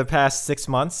said over the past 6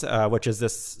 months, which is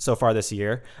so far this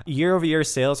year-over-year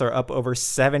sales are up over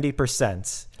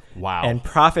 70%. Wow. And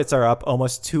profits are up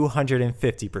almost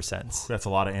 250%. That's a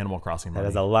lot of Animal Crossing money. That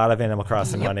is a lot of Animal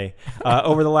Crossing money.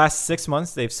 Over the last 6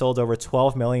 months, they've sold over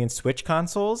 12 million Switch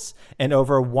consoles and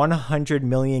over 100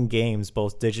 million games,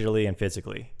 both digitally and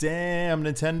physically. Damn,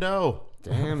 Nintendo.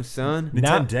 Damn, son.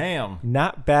 Damn.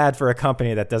 Not bad for a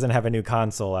company that doesn't have a new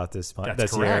console out this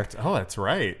That's year. correct. Oh, that's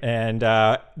right. And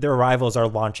their rivals are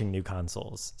launching new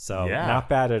consoles. So not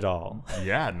bad at all.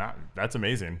 Yeah, that's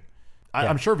amazing.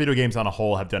 I'm sure video games on a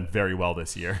whole have done very well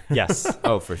this year. Yes.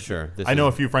 Oh, for sure. I know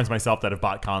a few friends myself that have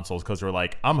bought consoles because they're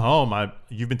like, I'm home.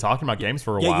 You've been talking about games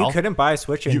for a while. Yeah, you couldn't buy a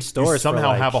Switch in stores. You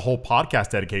somehow have a whole podcast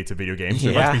dedicated to video games.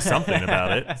 There must be something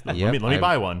about it. Let me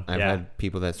buy one. I've had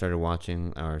people that started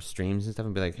watching our streams and stuff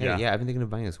and be like, hey, I've been thinking of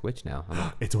buying a Switch now. I'm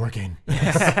like, it's working.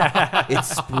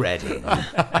 it's spreading.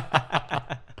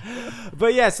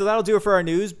 But yeah, so that'll do it for our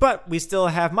news. But we still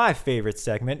have my favorite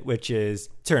segment, which is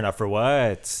Turn Up for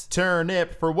What?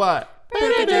 Turnip for what?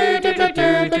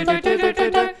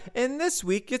 And this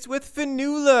week, it's with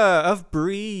Fanula of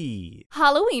Bree.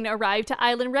 Halloween arrived to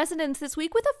island residents this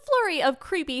week with a flurry of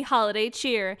creepy holiday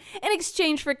cheer. In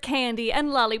exchange for candy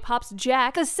and lollipops,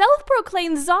 Jack, a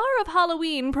self-proclaimed czar of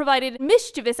Halloween, provided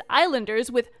mischievous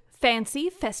islanders with fancy,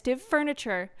 festive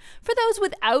furniture. For those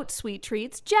without sweet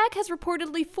treats, Jack has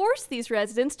reportedly forced these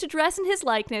residents to dress in his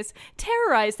likeness,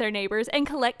 terrorize their neighbors, and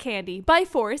collect candy, by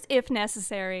force if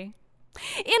necessary.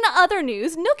 In other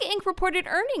news, Nook Inc. reported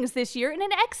earnings this year in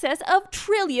an excess of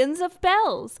trillions of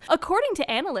bells. According to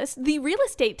analysts, the real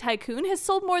estate tycoon has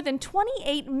sold more than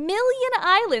 28 million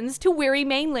islands to weary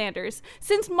mainlanders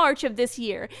since March of this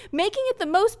year, making it the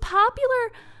most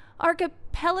popular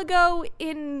archipelago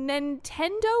in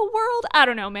Nintendo world? I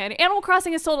don't know, man. Animal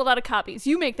Crossing has sold a lot of copies.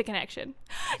 You make the connection.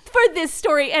 For this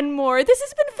story and more, this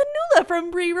has been Fanula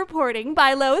from Bree reporting.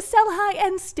 Buy low, sell high,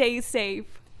 and stay safe.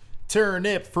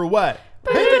 Turnip for what?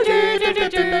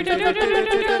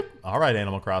 All right,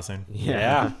 Animal Crossing.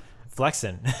 Yeah.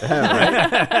 Flexing.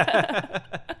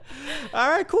 All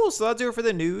right, cool. So that'll do it for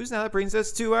the news. Now that brings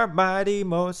us to our Mighty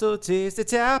Morsel Tasty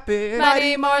Topic.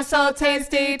 Mighty Morsel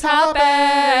Tasty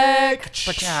Topic.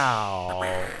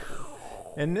 Pachow.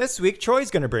 And this week, Troy's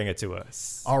going to bring it to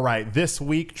us. All right, this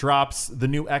week drops the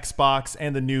new Xbox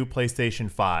and the new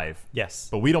PlayStation 5. Yes.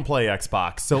 But we don't play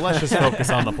Xbox, so let's just focus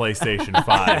on the PlayStation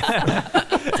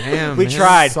 5. Damn, We man.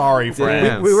 tried. Sorry,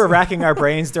 friends. We were racking our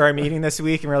brains through our meeting this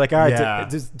week, and we are like, all right, Yeah.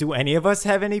 do any of us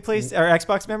have any or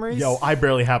Xbox memories? Yo, I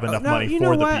barely have enough money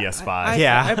for the PS5.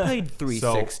 Yeah. I played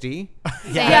 360.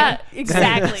 Yeah,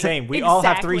 exactly. Same. We all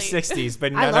have Exactly. 360s,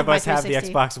 but I none love of my us have the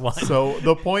 360. Xbox One. So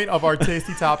the point of our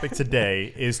tasty topic today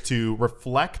is to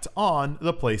reflect on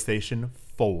the PlayStation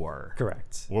 4.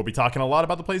 Correct. We'll be talking a lot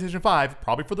about the PlayStation 5,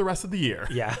 probably for the rest of the year.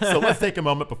 Yeah. So let's take a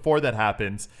moment before that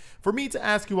happens for me to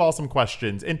ask you all some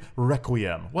questions in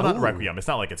Requiem. Well, not Requiem. It's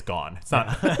not like it's gone. It's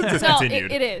not No,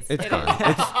 discontinued. it is. It's It gone.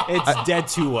 is. It's dead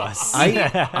to us.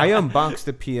 I unboxed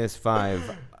the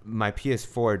PS5. My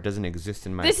PS4 doesn't exist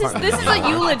in my This is apartment. a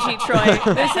eulogy, Troy.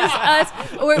 This is us.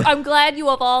 I'm glad you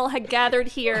have all had gathered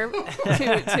here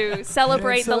to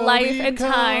celebrate the life and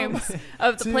times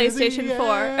of the PlayStation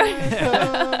 4.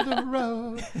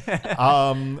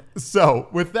 So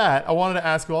with that, I wanted to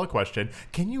ask you all a question.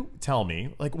 Can you tell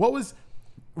me, like, what was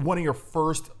one of your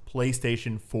first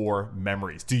PlayStation 4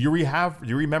 memories? Do you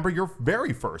remember your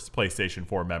very first PlayStation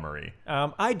 4 memory?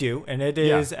 I do, and it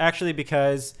is actually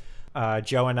because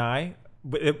Joe and I,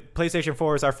 PlayStation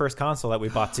 4 is our first console that we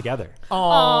bought together. Yeah.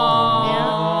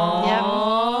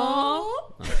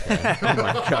 Okay. Oh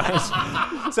my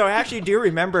gosh. So I actually do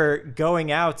remember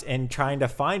going out and trying to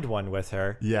find one with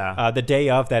her. Yeah. The day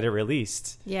of that it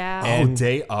released. Yeah. And-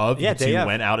 Day of? Yeah, You day two of.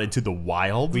 went out into the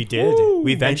wild? We did.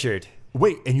 We ventured.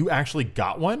 Wait, and you actually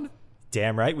got one?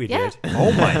 Damn right we Yeah. did.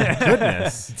 Oh my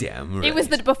goodness. Damn right. It was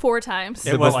the before times.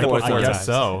 It was Like, the I before guess times.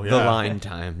 so. the Yeah. line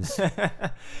times.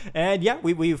 And yeah,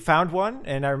 we found one,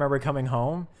 and I remember coming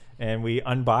home and we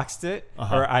unboxed it,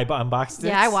 or I unboxed it.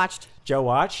 Yeah, I watched. Joe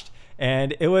watched,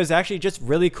 and it was actually just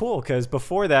really cool because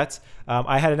before that,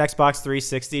 I had an Xbox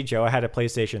 360. Joe had a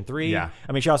PlayStation 3. Yeah.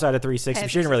 I mean, she also had a 360. I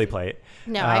had She didn't really play it.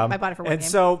 No, I bought it for one And game.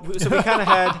 so we kind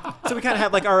of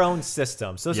had like our own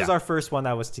system. So this was Yeah. our first one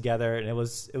that was together, and it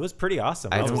was pretty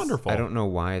awesome. I It don't, was wonderful. I don't know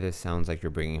why this sounds like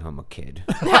you're bringing home a kid.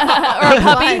 or a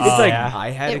puppy. It's like yeah. I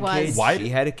had It a was. kid, Why- she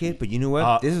had a kid, but you know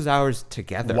what? This is ours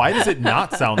together. Why does it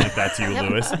not sound like that to you,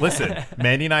 Lewis? Listen,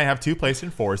 Mandy and I have 2 PlayStation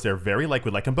 4s. They're very like,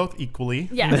 we like them both equally.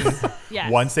 Yes.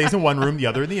 Yes. One stays in one room, the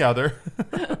other in the other.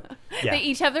 Yeah. They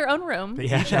each have their own room.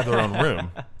 Yeah. Each have their own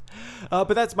room. But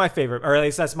that's my favorite, or at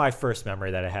least that's my first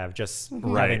memory that I have, just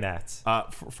having that.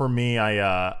 For me,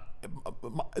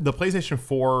 the PlayStation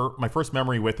 4, my first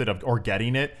memory with it or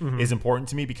getting it is important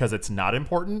to me because it's not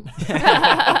important.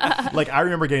 Like, I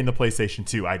remember getting the PlayStation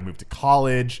 2. I'd moved to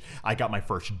college. I got my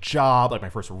first job, like my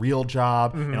first real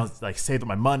job. And I was like, saved up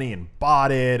my money and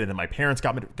bought it. And then my parents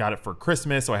got it for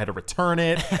Christmas, so I had to return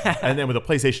it. And then with the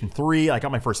PlayStation 3, I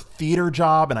got my first theater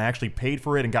job, and I actually paid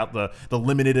for it and got the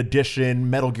limited edition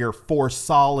Metal Gear 4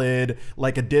 Solid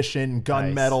like edition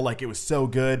gunmetal. Nice. Like, it was so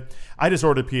good. I just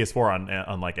ordered PS4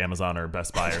 on like Amazon or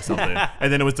Best Buy or something,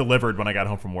 and then it was delivered when I got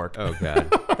home from work. Oh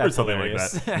god. or something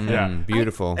hilarious. like that. Yeah.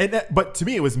 Beautiful. But to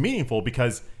me, it was meaningful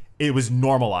because it was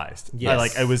normalized.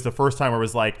 Yes. It was the first time where it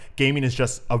was like, gaming is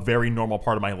just a very normal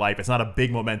part of my life. It's not a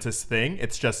big momentous thing.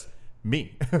 It's just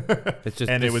me. It's just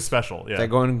and it this- was special. Yeah. It's like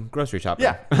going grocery shopping.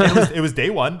 Yeah. It was day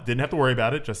one. Didn't have to worry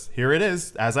about it. Just here it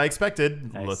is, as I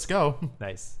expected. Nice. Let's go.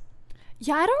 Nice.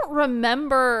 Yeah, I don't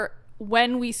remember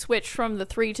when we switched from the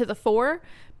 3 to the 4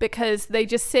 because they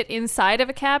just sit inside of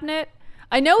a cabinet.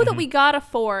 I know that we got a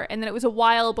 4, and then it was a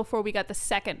while before we got the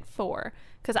second 4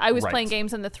 because I was Right. playing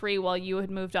games on the 3 while you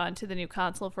had moved on to the new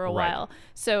console for a Right. while.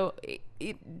 So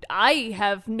I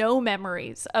have no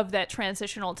memories of that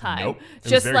transitional time. Nope. It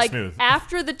was Just very like smooth.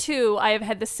 after the 2, I have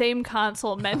had the same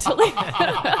console mentally.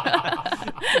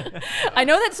 I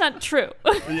know that's not true,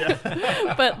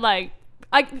 but like.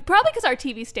 Probably because our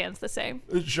TV stand's the same.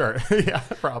 Sure. Yeah,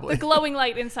 probably. Glowing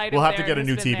light inside We'll of have to there get a has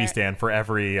new been TV there. stand for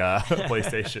every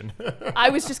PlayStation. I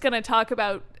was just going to talk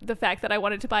about the fact that I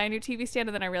wanted to buy a new TV stand,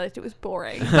 and then I realized it was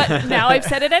boring. But now I've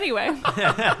said it anyway.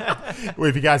 Well,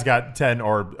 if you guys got 10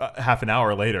 or half an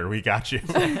hour later, we got you.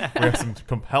 We have some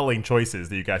compelling choices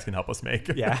that you guys can help us make.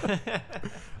 Yeah.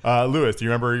 Lewis, do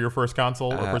you remember your first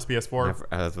console or first PS4?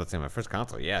 I was about to say my first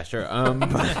console. Yeah, sure.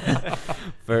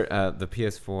 For the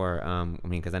PS4, I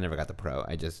mean, because I never got the Pro.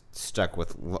 I just stuck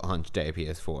with launch day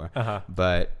PS4.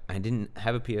 But I didn't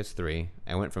have a PS3.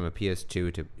 I went from a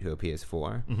PS2 to a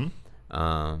PS4.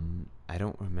 I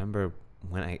don't remember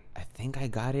when I think I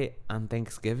got it on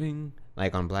Thanksgiving,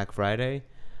 like on Black Friday.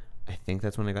 I think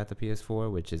that's when I got the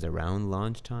PS4, which is around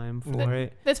launch time for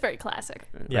it. That's very classic.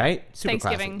 Right? Super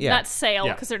Thanksgiving, classic. Yeah. not sale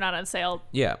Yeah. because they're not on sale.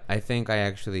 Yeah, I think I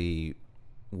actually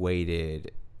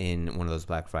waited in one of those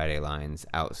Black Friday lines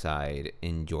outside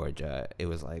in Georgia. It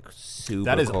was like super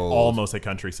That is cold. almost a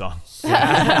country song.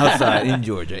 outside in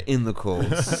Georgia in the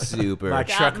cold, super. My Got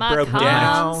truck my broke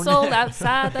down. console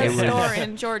outside the It was- store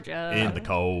in Georgia. In the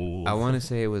cold. I want to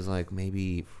say it was like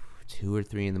maybe 2 or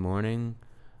 3 in the morning.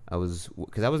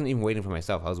 Because I wasn't even waiting for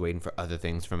myself. I was waiting for other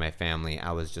things for my family.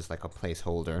 I was just like a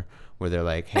placeholder where they're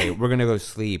like, "Hey, we're gonna go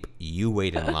sleep. You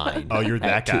wait in line." Oh, you're At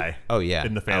that 2 guy. Oh yeah,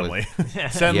 In the I was- family.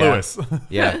 Send Yeah. Lewis.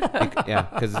 Yeah,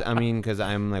 because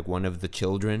I'm like one of the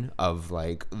children of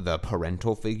like the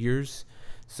parental figures.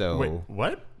 So Wait,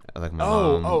 what? like my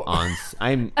Oh, mom, oh. aunts.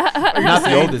 I'm not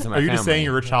the oldest in my Are you family. just saying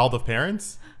you're a child of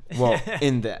parents? Well,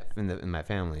 in my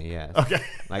family, yes. Okay.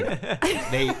 Like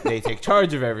they take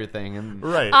charge of everything, and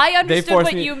Right. I understood forced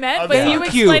what me- you meant, Okay. but you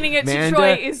Cute, explaining it to Amanda.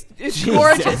 Troy is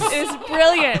gorgeous, is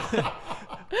brilliant.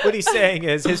 What he's saying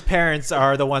is his parents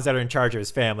are the ones that are in charge of his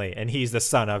family, and he's the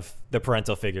son of the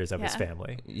parental figures of his Yeah.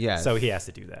 family. Yes. So he has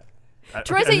to do that.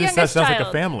 Troy's a This youngest sounds like a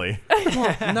child. family.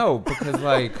 no, because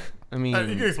like I mean,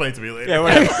 You can explain it to me later. Yeah,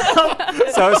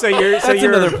 whatever. so you're that's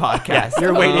another podcast.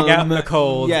 You're waiting out in the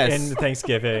cold yes. in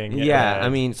Thanksgiving. Yeah, I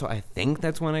mean, so I think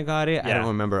that's when I got it. I Yeah. don't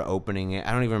remember opening it.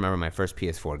 I don't even remember my first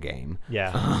PS4 game.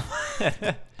 Yeah.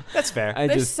 That's fair. I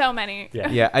There's just so many.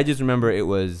 Yeah. I just remember it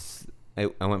was.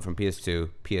 I went from PS2,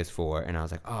 PS4, and I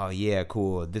was like, "Oh yeah,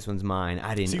 cool. This one's mine."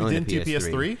 I didn't So you own didn't the do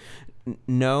PS3. PS3?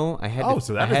 No, I had.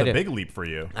 So I that is had a big leap for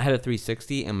you. I had a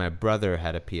 360, and my brother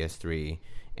had a PS3.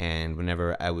 And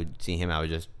whenever I would see him, I would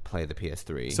just play the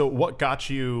PS3. So what got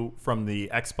you from the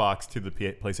Xbox to the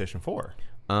PlayStation 4?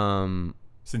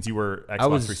 Since you were Xbox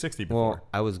 360 before. Well,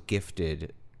 I was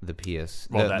gifted the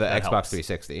Well, the that Xbox helps.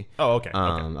 360. Oh, okay.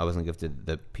 I wasn't gifted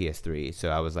the PS3, so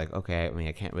I was like, okay. I mean,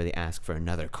 I can't really ask for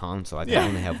another console. I can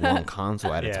only have one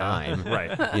console at a time,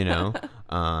 Right. You know.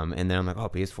 And then I'm like, oh,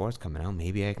 PS4 is coming out.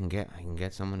 Maybe I can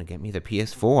get someone to get me the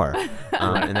PS4.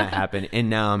 And that happened. And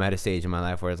now I'm at a stage in my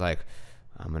life where it's like,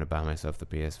 I'm gonna buy myself the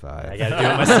PS5. I gotta do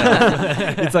it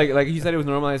myself. It's like you said, it was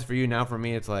normalized for you. Now for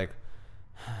me, it's like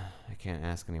I can't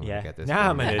ask anyone to get this. Now for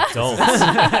I'm me. an adult.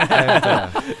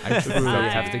 I truly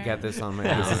have to get this on my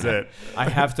own. This is it. I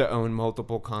have to own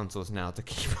multiple consoles now to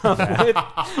keep up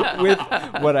with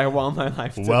what I want my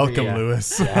life to Welcome, be.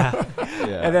 Lewis. Yeah.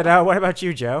 And then what about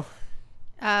you, Joe?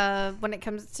 When it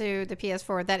comes to the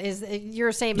PS4, that is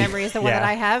your same memory as the one that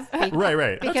I have.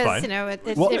 Right. That's Because, fine. you know, it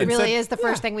Well, really instead- is the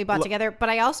first thing we bought together. But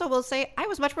I also will say I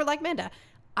was much more like Manda.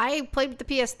 I played with the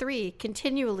PS3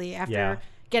 continually after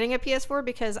getting a PS4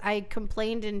 because I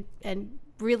complained and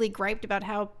really griped about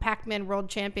how Pac-Man World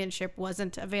Championship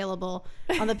wasn't available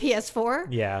on the PS4.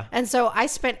 Yeah. And so I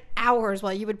spent hours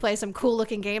while you would play some cool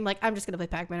looking game. Like, I'm just going to play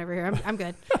Pac-Man over here. I'm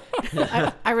good.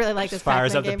 I really like this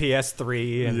Fires Pac-Man up game. the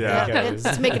PS3 and Yeah. it goes.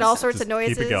 It's making all sorts Just of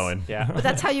noises. keep it going. Yeah. But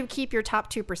that's how you keep your top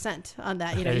 2% on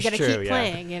that. You know, That you is got to true, keep yeah.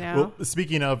 playing, you know. Well,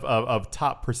 speaking of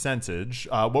top percentage,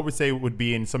 what would say would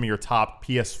be in some of your top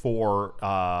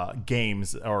PS4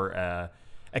 games or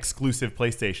exclusive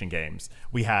PlayStation games?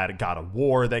 We had God of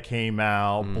War that came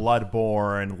out,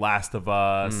 Bloodborne, Last of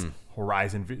Us,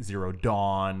 Horizon Zero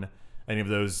Dawn. Any of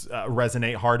those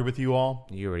resonate hard with you all?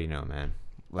 You already know, man.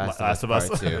 Last of of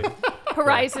Us. Us Part 2.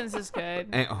 Horizons is good.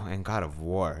 And God of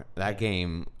War. That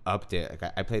game upped it.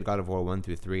 Like, I played God of War 1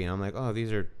 through 3, and I'm like, oh,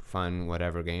 these are fun,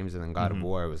 whatever games. And then God of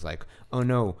War was like, oh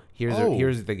no,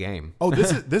 here's the game. Oh,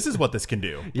 this is what this can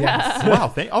do. Yes.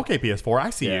 Wow. Okay, PS4, I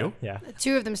see you. Yeah.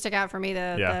 Two of them stick out for me.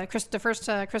 The first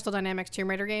Crystal Dynamics Tomb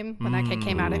Raider game, when that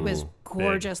came out, it was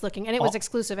gorgeous looking. And it was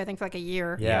exclusive, I think, for like a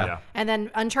year. Yeah. And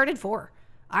then Uncharted 4.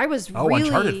 I was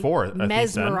Uncharted 4, I think,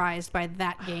 mesmerized by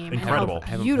that game. Incredible. And I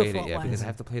how haven't beautiful played it yet was. because I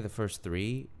have to play the first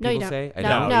 3. No, you people don't. say.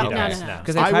 No, no.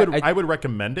 Because I would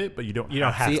recommend it, but you don't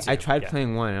have have to. to. I tried Yeah.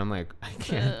 playing 1, and I'm like, I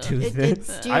can't do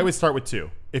this. I would start with 2.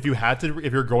 If you had to,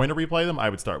 if you're going to replay them, I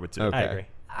would start with 2. Okay. I agree.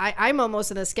 I'm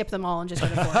almost gonna skip them all and just go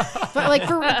to 4. But like,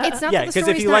 it's not Yeah, that the because story's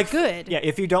if you not like good. yeah,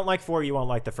 if you don't like 4, you won't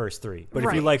like the first 3. But if you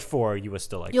Right. like 4, you will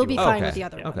still like. You'll be 2. fine Okay. with the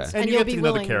other Okay. ones, And you you'll get be to know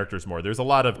willing. the characters more. There's a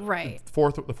lot of Right. The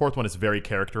fourth one is very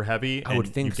character heavy. I would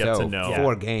and think you get so. to know.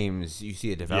 4 games, you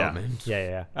see a development.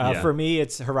 Yeah. Yeah. For me,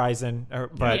 it's Horizon,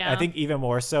 but Yeah. I think even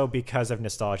more so because of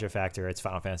nostalgia factor, it's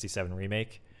Final Fantasy VII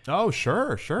Remake. Oh,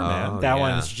 sure, man. That yeah.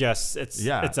 one's just it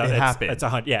happened. It's it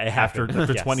After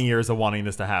happened. Yes. 20 years of wanting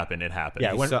this to happen, it happened.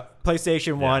 Yeah, when saw-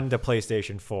 PlayStation 1 to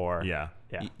PlayStation 4. Yeah.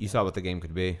 Yeah. You saw what the game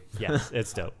could be. Yes,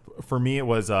 it's dope. For me, it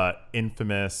was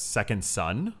Infamous Second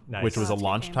Son, Nice. which was a That's a good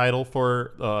launch game. title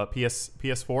for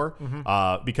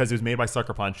PS4 because it was made by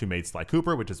Sucker Punch, who made Sly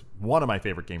Cooper, which is one of my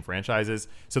favorite game franchises.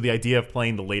 So the idea of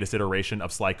playing the latest iteration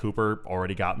of Sly Cooper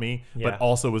already got me, Yeah. but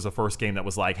also was the first game that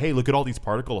was like, hey, look at all these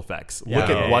particle effects. Yeah. Look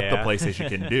at Yeah, what yeah. the PlayStation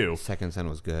can do. Second Son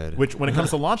was good. Which, when it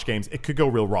comes to launch games, it could go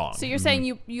real wrong. So you're saying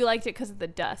you liked it because of the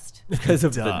dust. because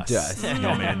of Dust. the dust.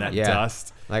 Oh, man, that Yeah.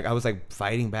 dust. Like, I was like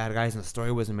fighting bad guys and the story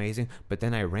was amazing, but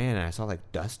then I ran and I saw like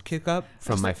dust kick up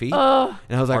from my feet. And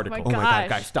I was like, Particle. oh my Gosh. God,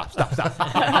 guys, stop.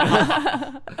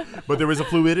 But there was a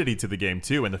fluidity to the game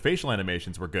too, and the facial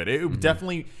animations were good. It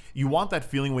definitely, you want that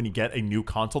feeling when you get a new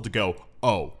console to go,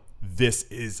 oh, this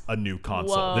is a new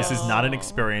console. This is not an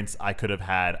experience I could have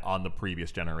had on the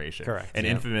previous generation. Correct. And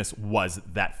Yeah. Infamous was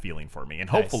that feeling for me, and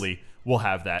hopefully we'll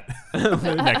have that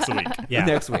next week. Yeah.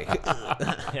 Next week.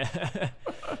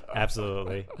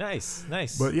 Absolutely. Nice.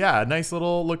 But yeah, a nice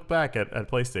little look back at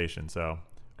PlayStation. So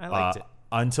I liked it.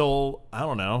 Until, I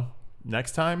don't know,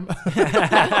 next time.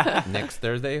 Next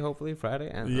Thursday, hopefully, Friday.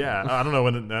 I don't know. Yeah, I don't know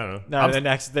when. No. No, I'm-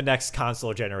 the next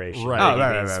console generation. Right. That Oh, he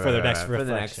right, means right, for the right, next right. For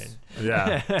the reflection. next-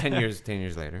 yeah. 10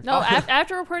 years later. No,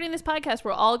 after recording this podcast,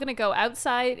 we're all going to go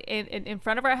outside in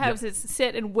front of our houses,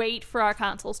 sit and wait for our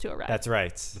consoles to arrive. That's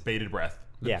right. Bated breath.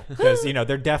 Yeah, because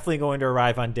they're definitely going to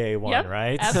arrive on day 1, Yep,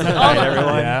 right? absolutely. Right, All of them.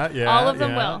 everyone. Yeah. All of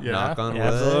them will. Yeah. Knock on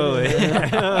wood.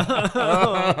 Absolutely.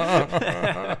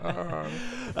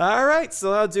 All right, so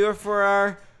that'll do it for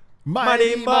our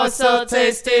Mighty Moso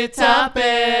Tasty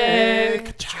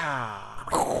Topic.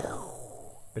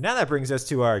 But now that brings us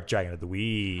to our Dragon of the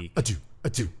Week.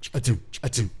 It's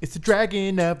the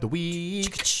dragon of the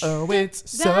week. Oh, it's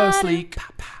so sleek.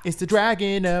 It's the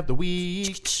dragon of the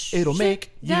week. It'll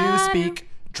make you speak.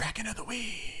 Dragon of the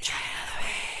week.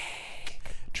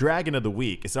 Dragon of the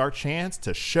Week is our chance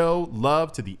to show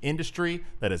love to the industry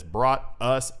that has brought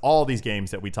us all these games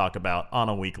that we talk about on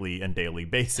a weekly and daily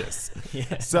basis.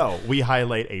 So we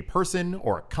highlight a person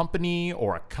or a company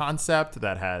or a concept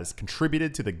that has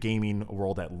contributed to the gaming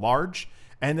world at large,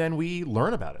 and then we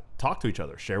learn about it, talk to each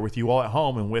other, share with you all at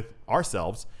home and with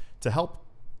ourselves to help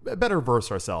better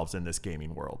verse ourselves in this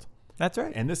gaming world. That's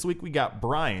right. And this week we got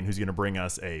Brian, who's going to bring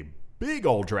us a big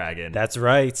old dragon. That's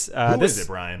right. Who is it,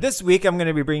 Brian? This week, I'm going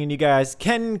to be bringing you guys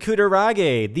Ken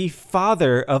Kutarage, the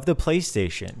father of the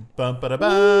PlayStation. Bum-ba-da-bum.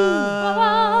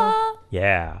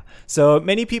 Yeah. So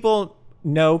many people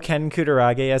know Ken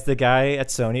Kutarage as the guy at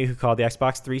Sony who called the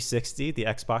Xbox 360 the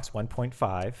Xbox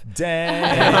 1.5.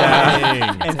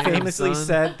 Dang. And famously son.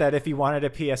 said that if you wanted a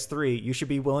PS3, you should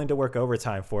be willing to work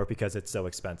overtime for it because it's so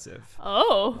expensive.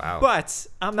 Oh. Wow. But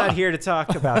I'm not here to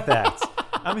talk about that.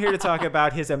 I'm here to talk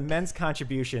about his immense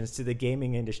contributions to the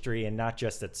gaming industry and not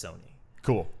just at Sony.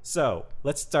 Cool. So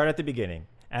let's start at the beginning,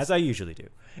 as I usually do,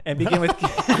 and begin with...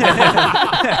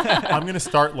 I'm going to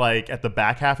start like at the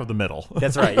back half of the middle.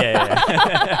 That's right.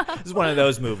 Yeah. This is one of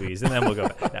those movies, and then we'll go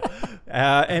back. No.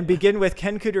 And begin with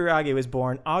Ken Kutarage was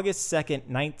born August 2nd,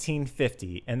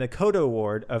 1950, in the Kodo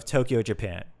Ward of Tokyo,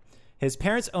 Japan. His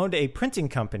parents owned a printing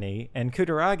company, and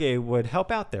Kutarage would help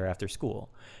out there after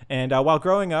school. And while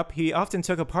growing up, he often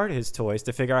took apart his toys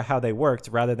to figure out how they worked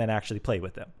rather than actually play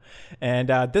with them. And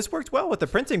this worked well with the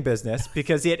printing business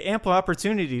because he had ample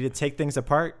opportunity to take things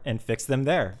apart and fix them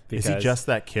there. Is he just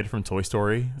that kid from Toy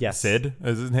Story? Yes. Sid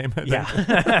is his name? I think?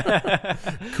 Yeah.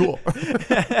 Cool.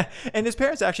 And his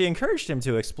parents actually encouraged him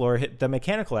to explore the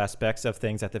mechanical aspects of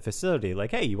things at the facility.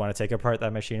 Like, hey, you want to take apart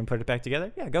that machine and put it back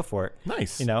together? Yeah, go for it.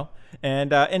 Nice. You know?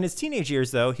 And in his teenage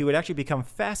years, though, he would actually become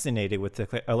fascinated with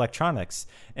the electronics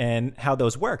and how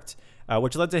those worked,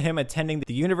 which led to him attending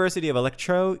the University of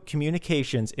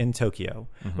Electrocommunications in Tokyo,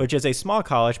 which is a small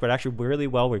college, but actually really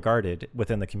well regarded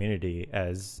within the community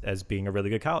as being a really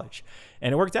good college.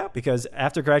 And it worked out because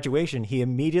after graduation, he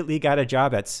immediately got a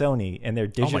job at Sony in their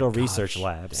digital research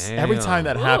labs. Damn. Every time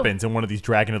that happens in one of these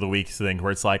Dragon of the Week things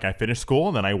where it's like I finished school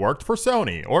and then I worked for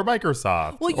Sony or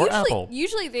Microsoft or Apple.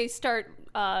 Usually they start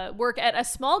work at a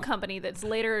small company that's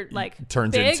later like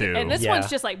Turns big, into- and this Yeah. one's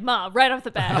just like right off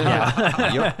the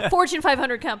bat. Yep. Fortune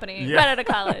 500 company right out of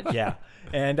college. Yeah.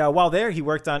 And while there, he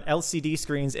worked on LCD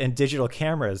screens and digital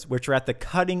cameras, which were at the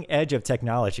cutting edge of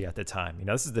technology at the time. You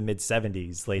know, this is the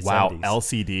mid-70s, late Wow, 70s.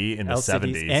 LCD in the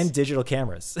LCDs 70s. and digital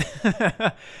cameras.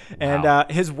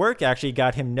 And his work actually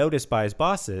got him noticed by his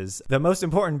bosses, the most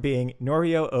important being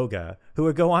Norio Oga, who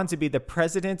would go on to be the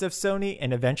president of Sony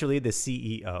and eventually the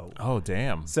CEO. Oh,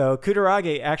 damn. So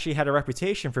Kutarage actually had a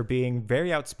reputation for being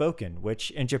very outspoken, which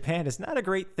in Japan is not a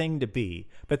great thing to be.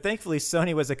 But thankfully,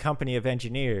 Sony was a company of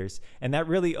engineers, and that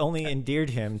really only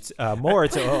endeared him more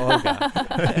to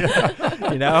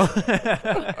Oga. You know?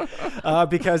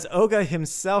 Because Oga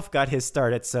himself got his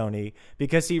start at Sony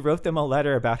because he wrote them a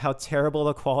letter about how terrible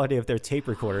the quality of their tape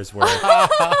recorders were.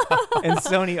 And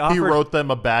Sony offered... He wrote them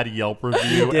a bad Yelp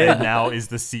review did. and now is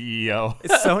the CEO.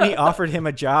 Sony offered him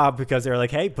a job because they were like,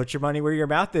 hey, put your money where your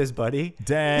mouth is, buddy.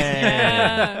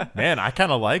 Dang. Man, I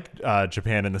kind of liked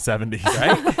Japan in the 70s.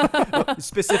 Right?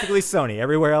 Specifically Sony.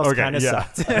 Everywhere else Okay, kind of yeah.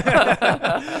 sucked.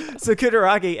 So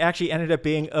Kutarage actually ended up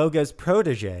being Oga's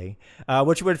protege,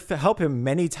 which would help him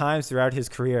many times throughout his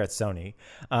career at Sony.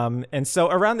 And so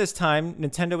around this time,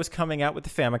 Nintendo was coming out with the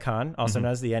Famicom, also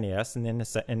known as the NES, and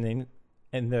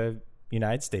in the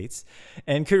United States.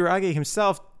 And Kutarage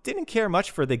himself didn't care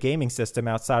much for the gaming system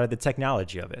outside of the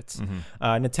technology of it.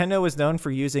 Nintendo was known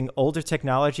for using older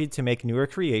technology to make newer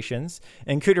creations,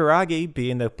 and Kutarage,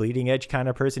 being the bleeding edge kind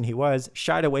of person he was,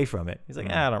 shied away from it. He's like,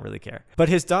 I don't really care. But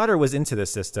his daughter was into the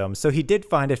system, so he did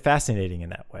find it fascinating in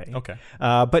that way. Okay.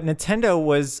 But Nintendo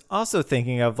was also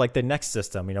thinking of like the next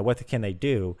system, you know, what can they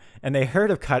do? And they heard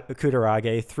of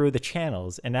Kutarage through the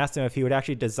channels and asked him if he would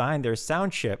actually design their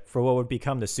sound chip for what would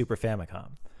become the Super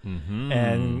Famicom.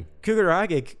 And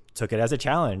Kutarage took it as a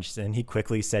challenge, and he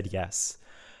quickly said yes.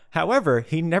 However,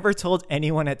 he never told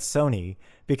anyone at Sony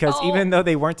because even though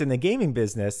they weren't in the gaming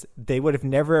business, they would have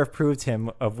never approved him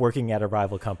of working at a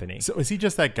rival company. So is he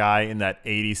just that guy in that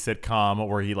 80s sitcom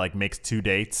where he like makes 2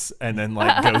 dates and then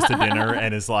like goes to dinner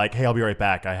and is like, hey, I'll be right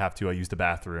back. I have to use the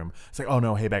bathroom. It's like, oh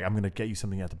no, hey, babe, I'm going to get you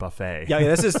something at the buffet. Yeah,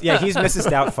 he's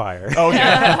Mrs. Doubtfire.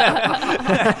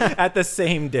 Okay. At the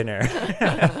same dinner.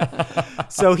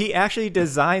 So he actually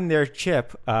designed their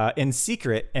chip in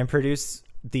secret and produced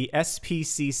the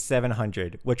SPC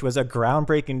 700, which was a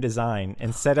groundbreaking design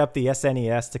and set up the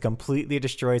SNES to completely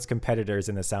destroy its competitors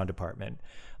in the sound department.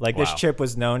 Like, this chip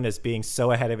was known as being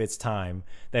so ahead of its time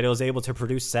that it was able to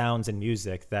produce sounds and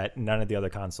music that none of the other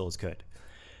consoles could.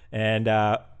 And,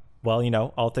 well, you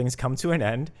know, all things come to an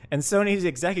end, and Sony's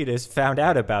executives found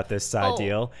out about this side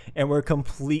deal and were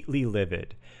completely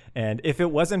livid. And if it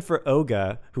wasn't for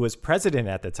Oga, who was president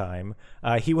at the time,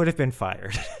 he would have been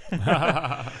fired.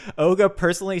 Oga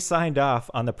personally signed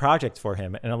off on the project for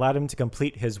him and allowed him to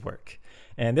complete his work.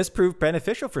 And this proved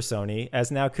beneficial for Sony,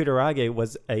 as now Kutaragi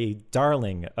was a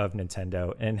darling of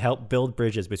Nintendo and helped build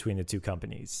bridges between the two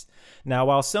companies. Now,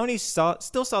 while Sony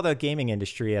still saw the gaming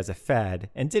industry as a fad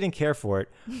and didn't care for it,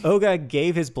 Oga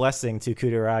gave his blessing to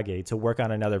Kutaragi to work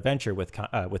on another venture with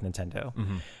Nintendo,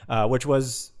 which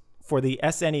was for the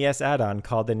SNES add-on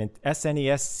called the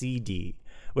SNES CD,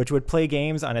 which would play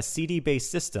games on a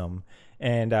CD-based system,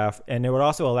 and it would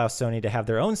also allow Sony to have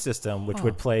their own system, which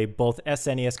would play both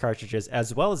SNES cartridges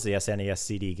as well as the SNES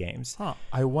CD games.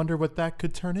 I wonder what that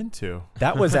could turn into.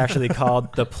 That was actually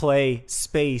called the Play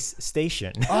Space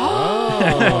Station.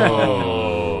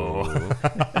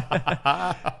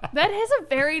 That is a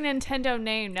very Nintendo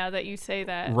name now that you say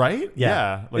that. Right?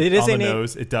 Yeah. Like, it is on the a name,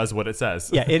 nose, it does what it says.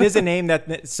 Yeah, it is a name that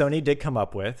Sony did come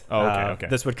up with. Oh, okay.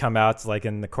 This would come out like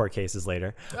in the court cases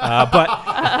later. But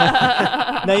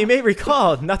now you may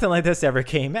recall, nothing like this ever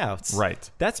came out. Right.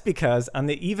 That's because on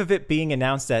the eve of it being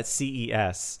announced at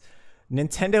CES,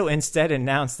 Nintendo instead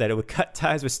announced that it would cut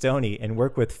ties with Sony and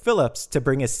work with Philips to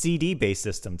bring a CD-based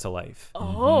system to life.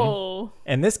 Oh.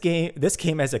 And this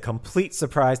came as a complete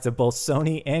surprise to both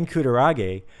Sony and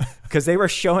Kutaragi, because they were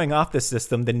showing off the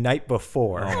system the night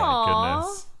before. Oh my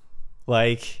goodness.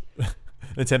 Like,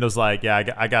 Nintendo's like,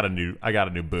 yeah, I got a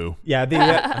new boo. yeah,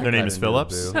 Their name is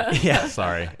Philips. yeah.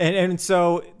 Sorry. And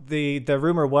so the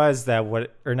rumor was that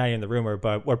not even the rumor,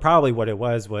 but what it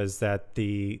was that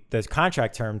the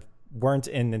contract terms weren't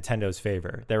in Nintendo's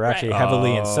favor. They were actually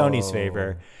heavily in Sony's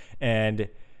favor. And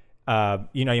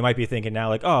you know, you might be thinking now,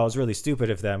 like, oh, it was really stupid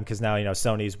of them because now, you know,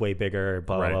 Sony's way bigger,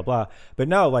 blah, blah, blah. But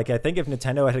no, like, I think if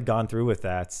Nintendo had gone through with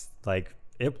that, like,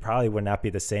 it probably would not be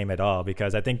the same at all,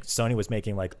 because I think Sony was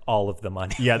making like all of the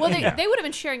money. Yeah. Well, they would have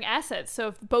been sharing assets. So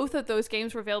if both of those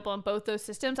games were available on both those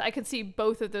systems, I could see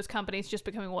both of those companies just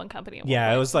becoming one company.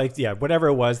 It was like, whatever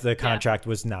it was, the contract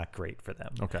was not great for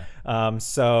them. Okay.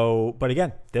 But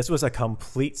again, this was a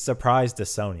complete surprise to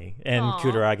Sony and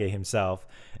Kutaragi himself.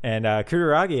 And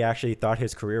Kutaragi actually thought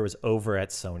his career was over at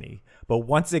Sony. But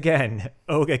once again,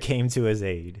 Oga came to his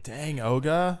aid. Dang,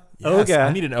 Oga. Yes, Oga.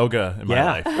 I need an Oga in my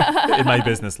life, in my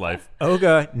business life.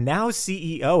 Oga, now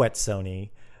CEO at Sony,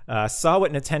 saw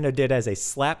what Nintendo did as a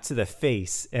slap to the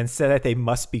face and said that they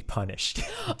must be punished.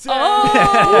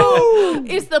 Oh!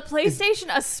 Is the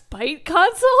PlayStation a spite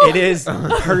console? It is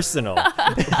personal.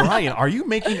 Brian, are you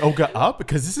making Oga up?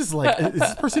 Because this is like, is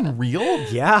this person real?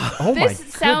 Yeah. Oh my goodness.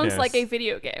 This sounds like a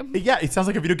video game. Yeah, it sounds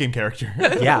like a video game character.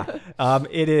 Yeah.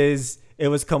 It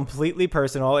was completely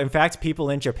personal. In fact, people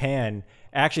in Japan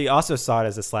actually also saw it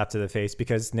as a slap to the face,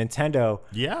 because Nintendo,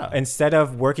 instead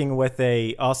of working with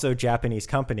a also Japanese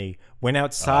company, went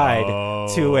outside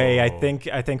to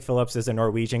I think Philips is a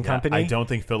Norwegian company. I don't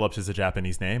think Philips is a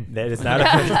Japanese name. That is not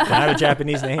a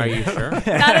Japanese name. Are you sure? Not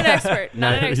an expert.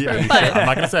 Not an expert. But I'm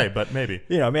not gonna say, but maybe.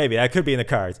 You know, maybe that could be in the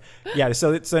cards. Yeah.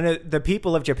 So the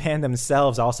people of Japan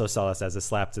themselves also saw us as a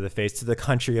slap to the face to the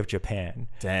country of Japan.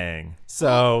 Dang.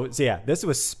 So yeah, this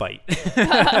was spite.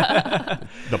 The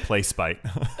play spite.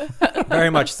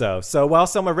 Very much so. So while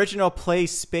some original Play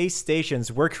Space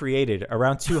stations were created,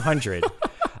 around 200,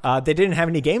 they didn't have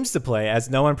any games to play, as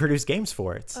no one produced games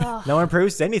for it. No one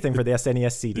produced anything for the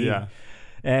SNES CD. Yeah.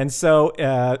 And so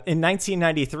in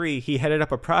 1993, he headed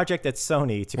up a project at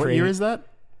Sony to create... What year is that?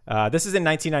 This is in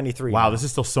 1993. Wow, this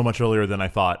is still so much earlier than I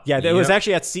thought. Yeah, it was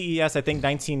actually at CES, I think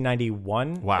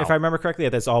 1991. Wow. If I remember correctly,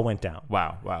 this all went down.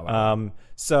 Wow.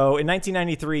 So in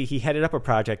 1993, he headed up a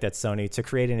project at Sony to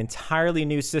create an entirely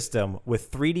new system with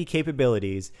 3D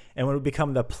capabilities, and would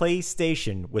become the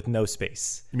PlayStation with no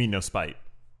space. You mean no spite?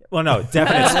 Well, no,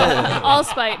 definite spite. all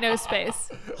spite, no space.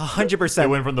 100%. It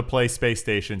went from the Play Space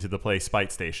Station to the Play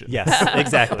Spite Station. Yes,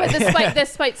 exactly. But the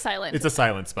spite's silent. It's a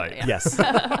silent spite. Yeah. Yes.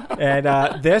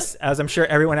 And this, as I'm sure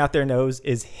everyone out there knows,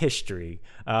 is history.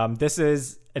 This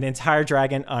is an entire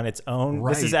dragon on its own.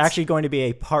 Right. This is actually going to be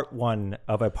a part 1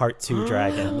 of a part 2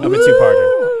 dragon, of a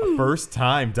 2-parter. First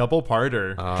time, double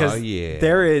parter. Because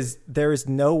there is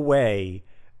no way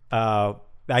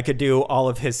I could do all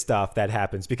of his stuff that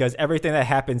happens, because everything that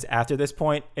happens after this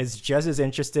point is just as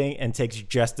interesting and takes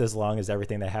just as long as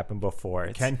everything that happened before.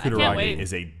 Ken can't Kutaragi wait.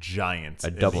 is a giant.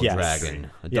 A double Yes.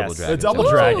 dragon. A Yes. double dragon. A double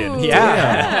Ooh. dragon.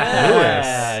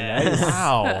 Yeah. Damn. Lewis.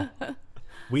 Wow.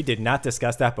 We did not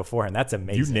discuss that before, and that's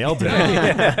amazing. You nailed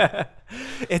it.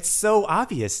 It's so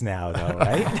obvious now, though,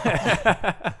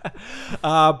 right?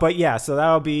 But yeah, so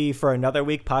that'll be for another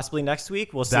week, possibly next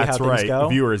week. We'll see That's how right. things go.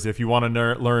 Viewers, if you want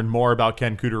to learn more about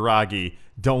Ken Kutaragi,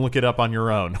 don't look it up on your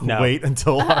own. No. Wait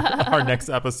until our next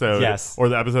episode. Yes. Or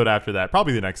the episode after that.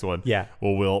 Probably the next one. Yeah.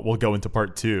 We'll go into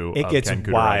part 2 It of gets Ken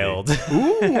Kutaragi. wild.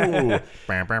 Ooh.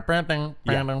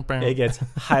 It gets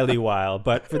highly wild.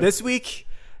 But for this week,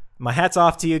 my hat's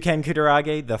off to you, Ken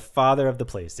Kutaragi, the father of the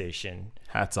PlayStation.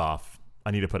 Hats off. I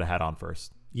need to put a hat on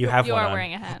first. You have You one are on.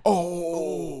 wearing a hat.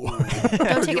 Oh.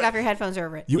 Don't take it off your headphones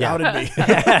over it. You outed me.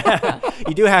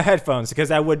 You do have headphones, because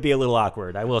that would be a little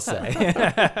awkward, I will say.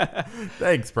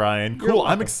 Thanks, Brian. Cool.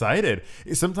 I'm excited.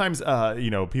 Sometimes,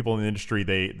 people in the industry,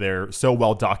 they're so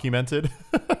well documented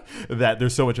that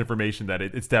there's so much information that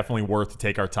it's definitely worth to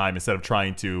take our time instead of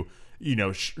trying to,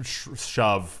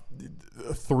 shove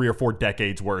 3 or 4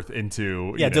 decades worth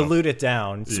into. Dilute it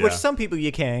down. Yeah. Which some people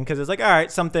you can, because it's like, all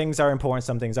right, some things are important,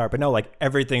 some things aren't. But no, like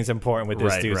everyth's important with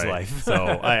this dude's life. So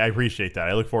I appreciate that.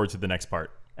 I look forward to the next part.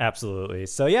 Absolutely.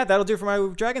 So yeah, that'll do for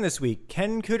my dragon this week,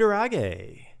 Ken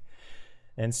Kutaragi.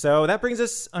 And so that brings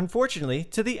us, unfortunately,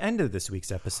 to the end of this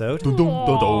week's episode. Dun, dun,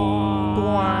 dun,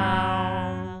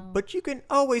 dun. But you can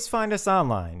always find us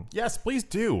online. Yes, please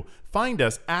do. Find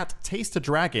us at Taste of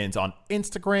Dragons on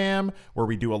Instagram, where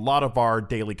we do a lot of our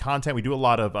daily content. We do a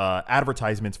lot of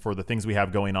advertisements for the things we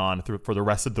have going on for the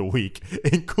rest of the week,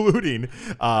 including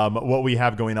what we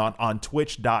have going on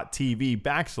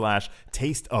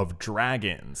twitch.tv/Taste of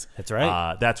Dragons. That's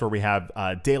right. That's where we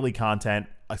have daily content,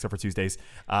 except for Tuesdays,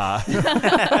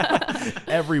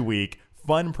 every week.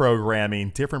 Fun programming,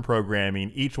 different programming,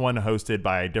 each one hosted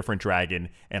by a different dragon,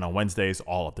 and on Wednesdays,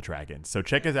 all of the dragons. So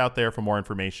check us out there for more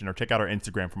information, or check out our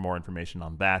Instagram for more information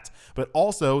on that. But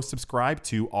also subscribe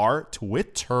to our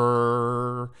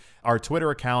Twitter. Our Twitter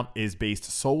account is based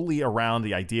solely around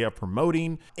the idea of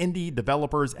promoting indie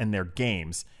developers and their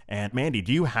games. And Mandy,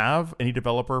 do you have any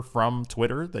developer from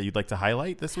Twitter that you'd like to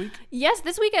highlight this week? Yes,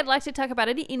 this week I'd like to talk about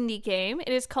an indie game.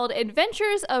 It is called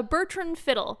Adventures of Bertrand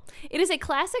Fiddle. It is a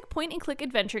classic point-and-click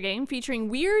adventure game featuring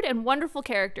weird and wonderful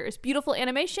characters, beautiful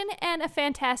animation, and a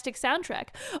fantastic soundtrack.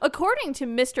 According to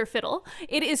Mr. Fiddle,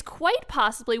 it is quite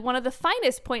possibly one of the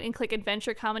finest point-and-click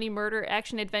adventure, comedy, murder,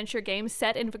 action, adventure games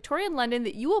set in Victorian London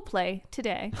that you will play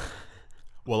today.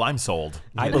 Well, I'm sold.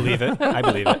 I believe it. I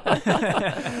believe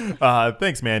it.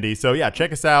 Thanks, Mandy. So yeah,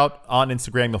 check us out on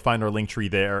Instagram. You'll find our link tree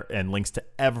there and links to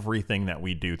everything that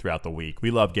we do throughout the week.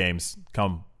 We love games.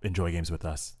 Come enjoy games with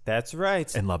us That's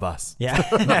right. and love us.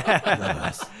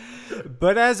 Yeah.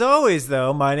 But as always,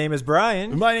 though, my name is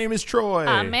Brian. My name is Troy.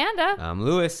 I'm Amanda. I'm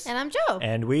Lewis. And I'm Joe.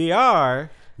 And we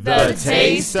are The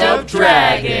Taste of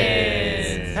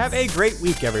Dragons. Have a great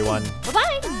week, everyone.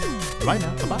 Bye-bye. Bye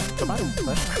now. Bye-bye. Bye-bye.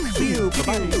 See you.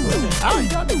 Bye-bye. Ah, you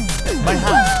got me. My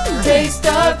hat. Taste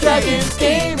of Dragons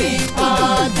Gaming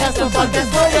Podcast, a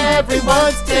podcast for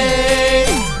everyone's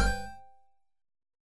taste.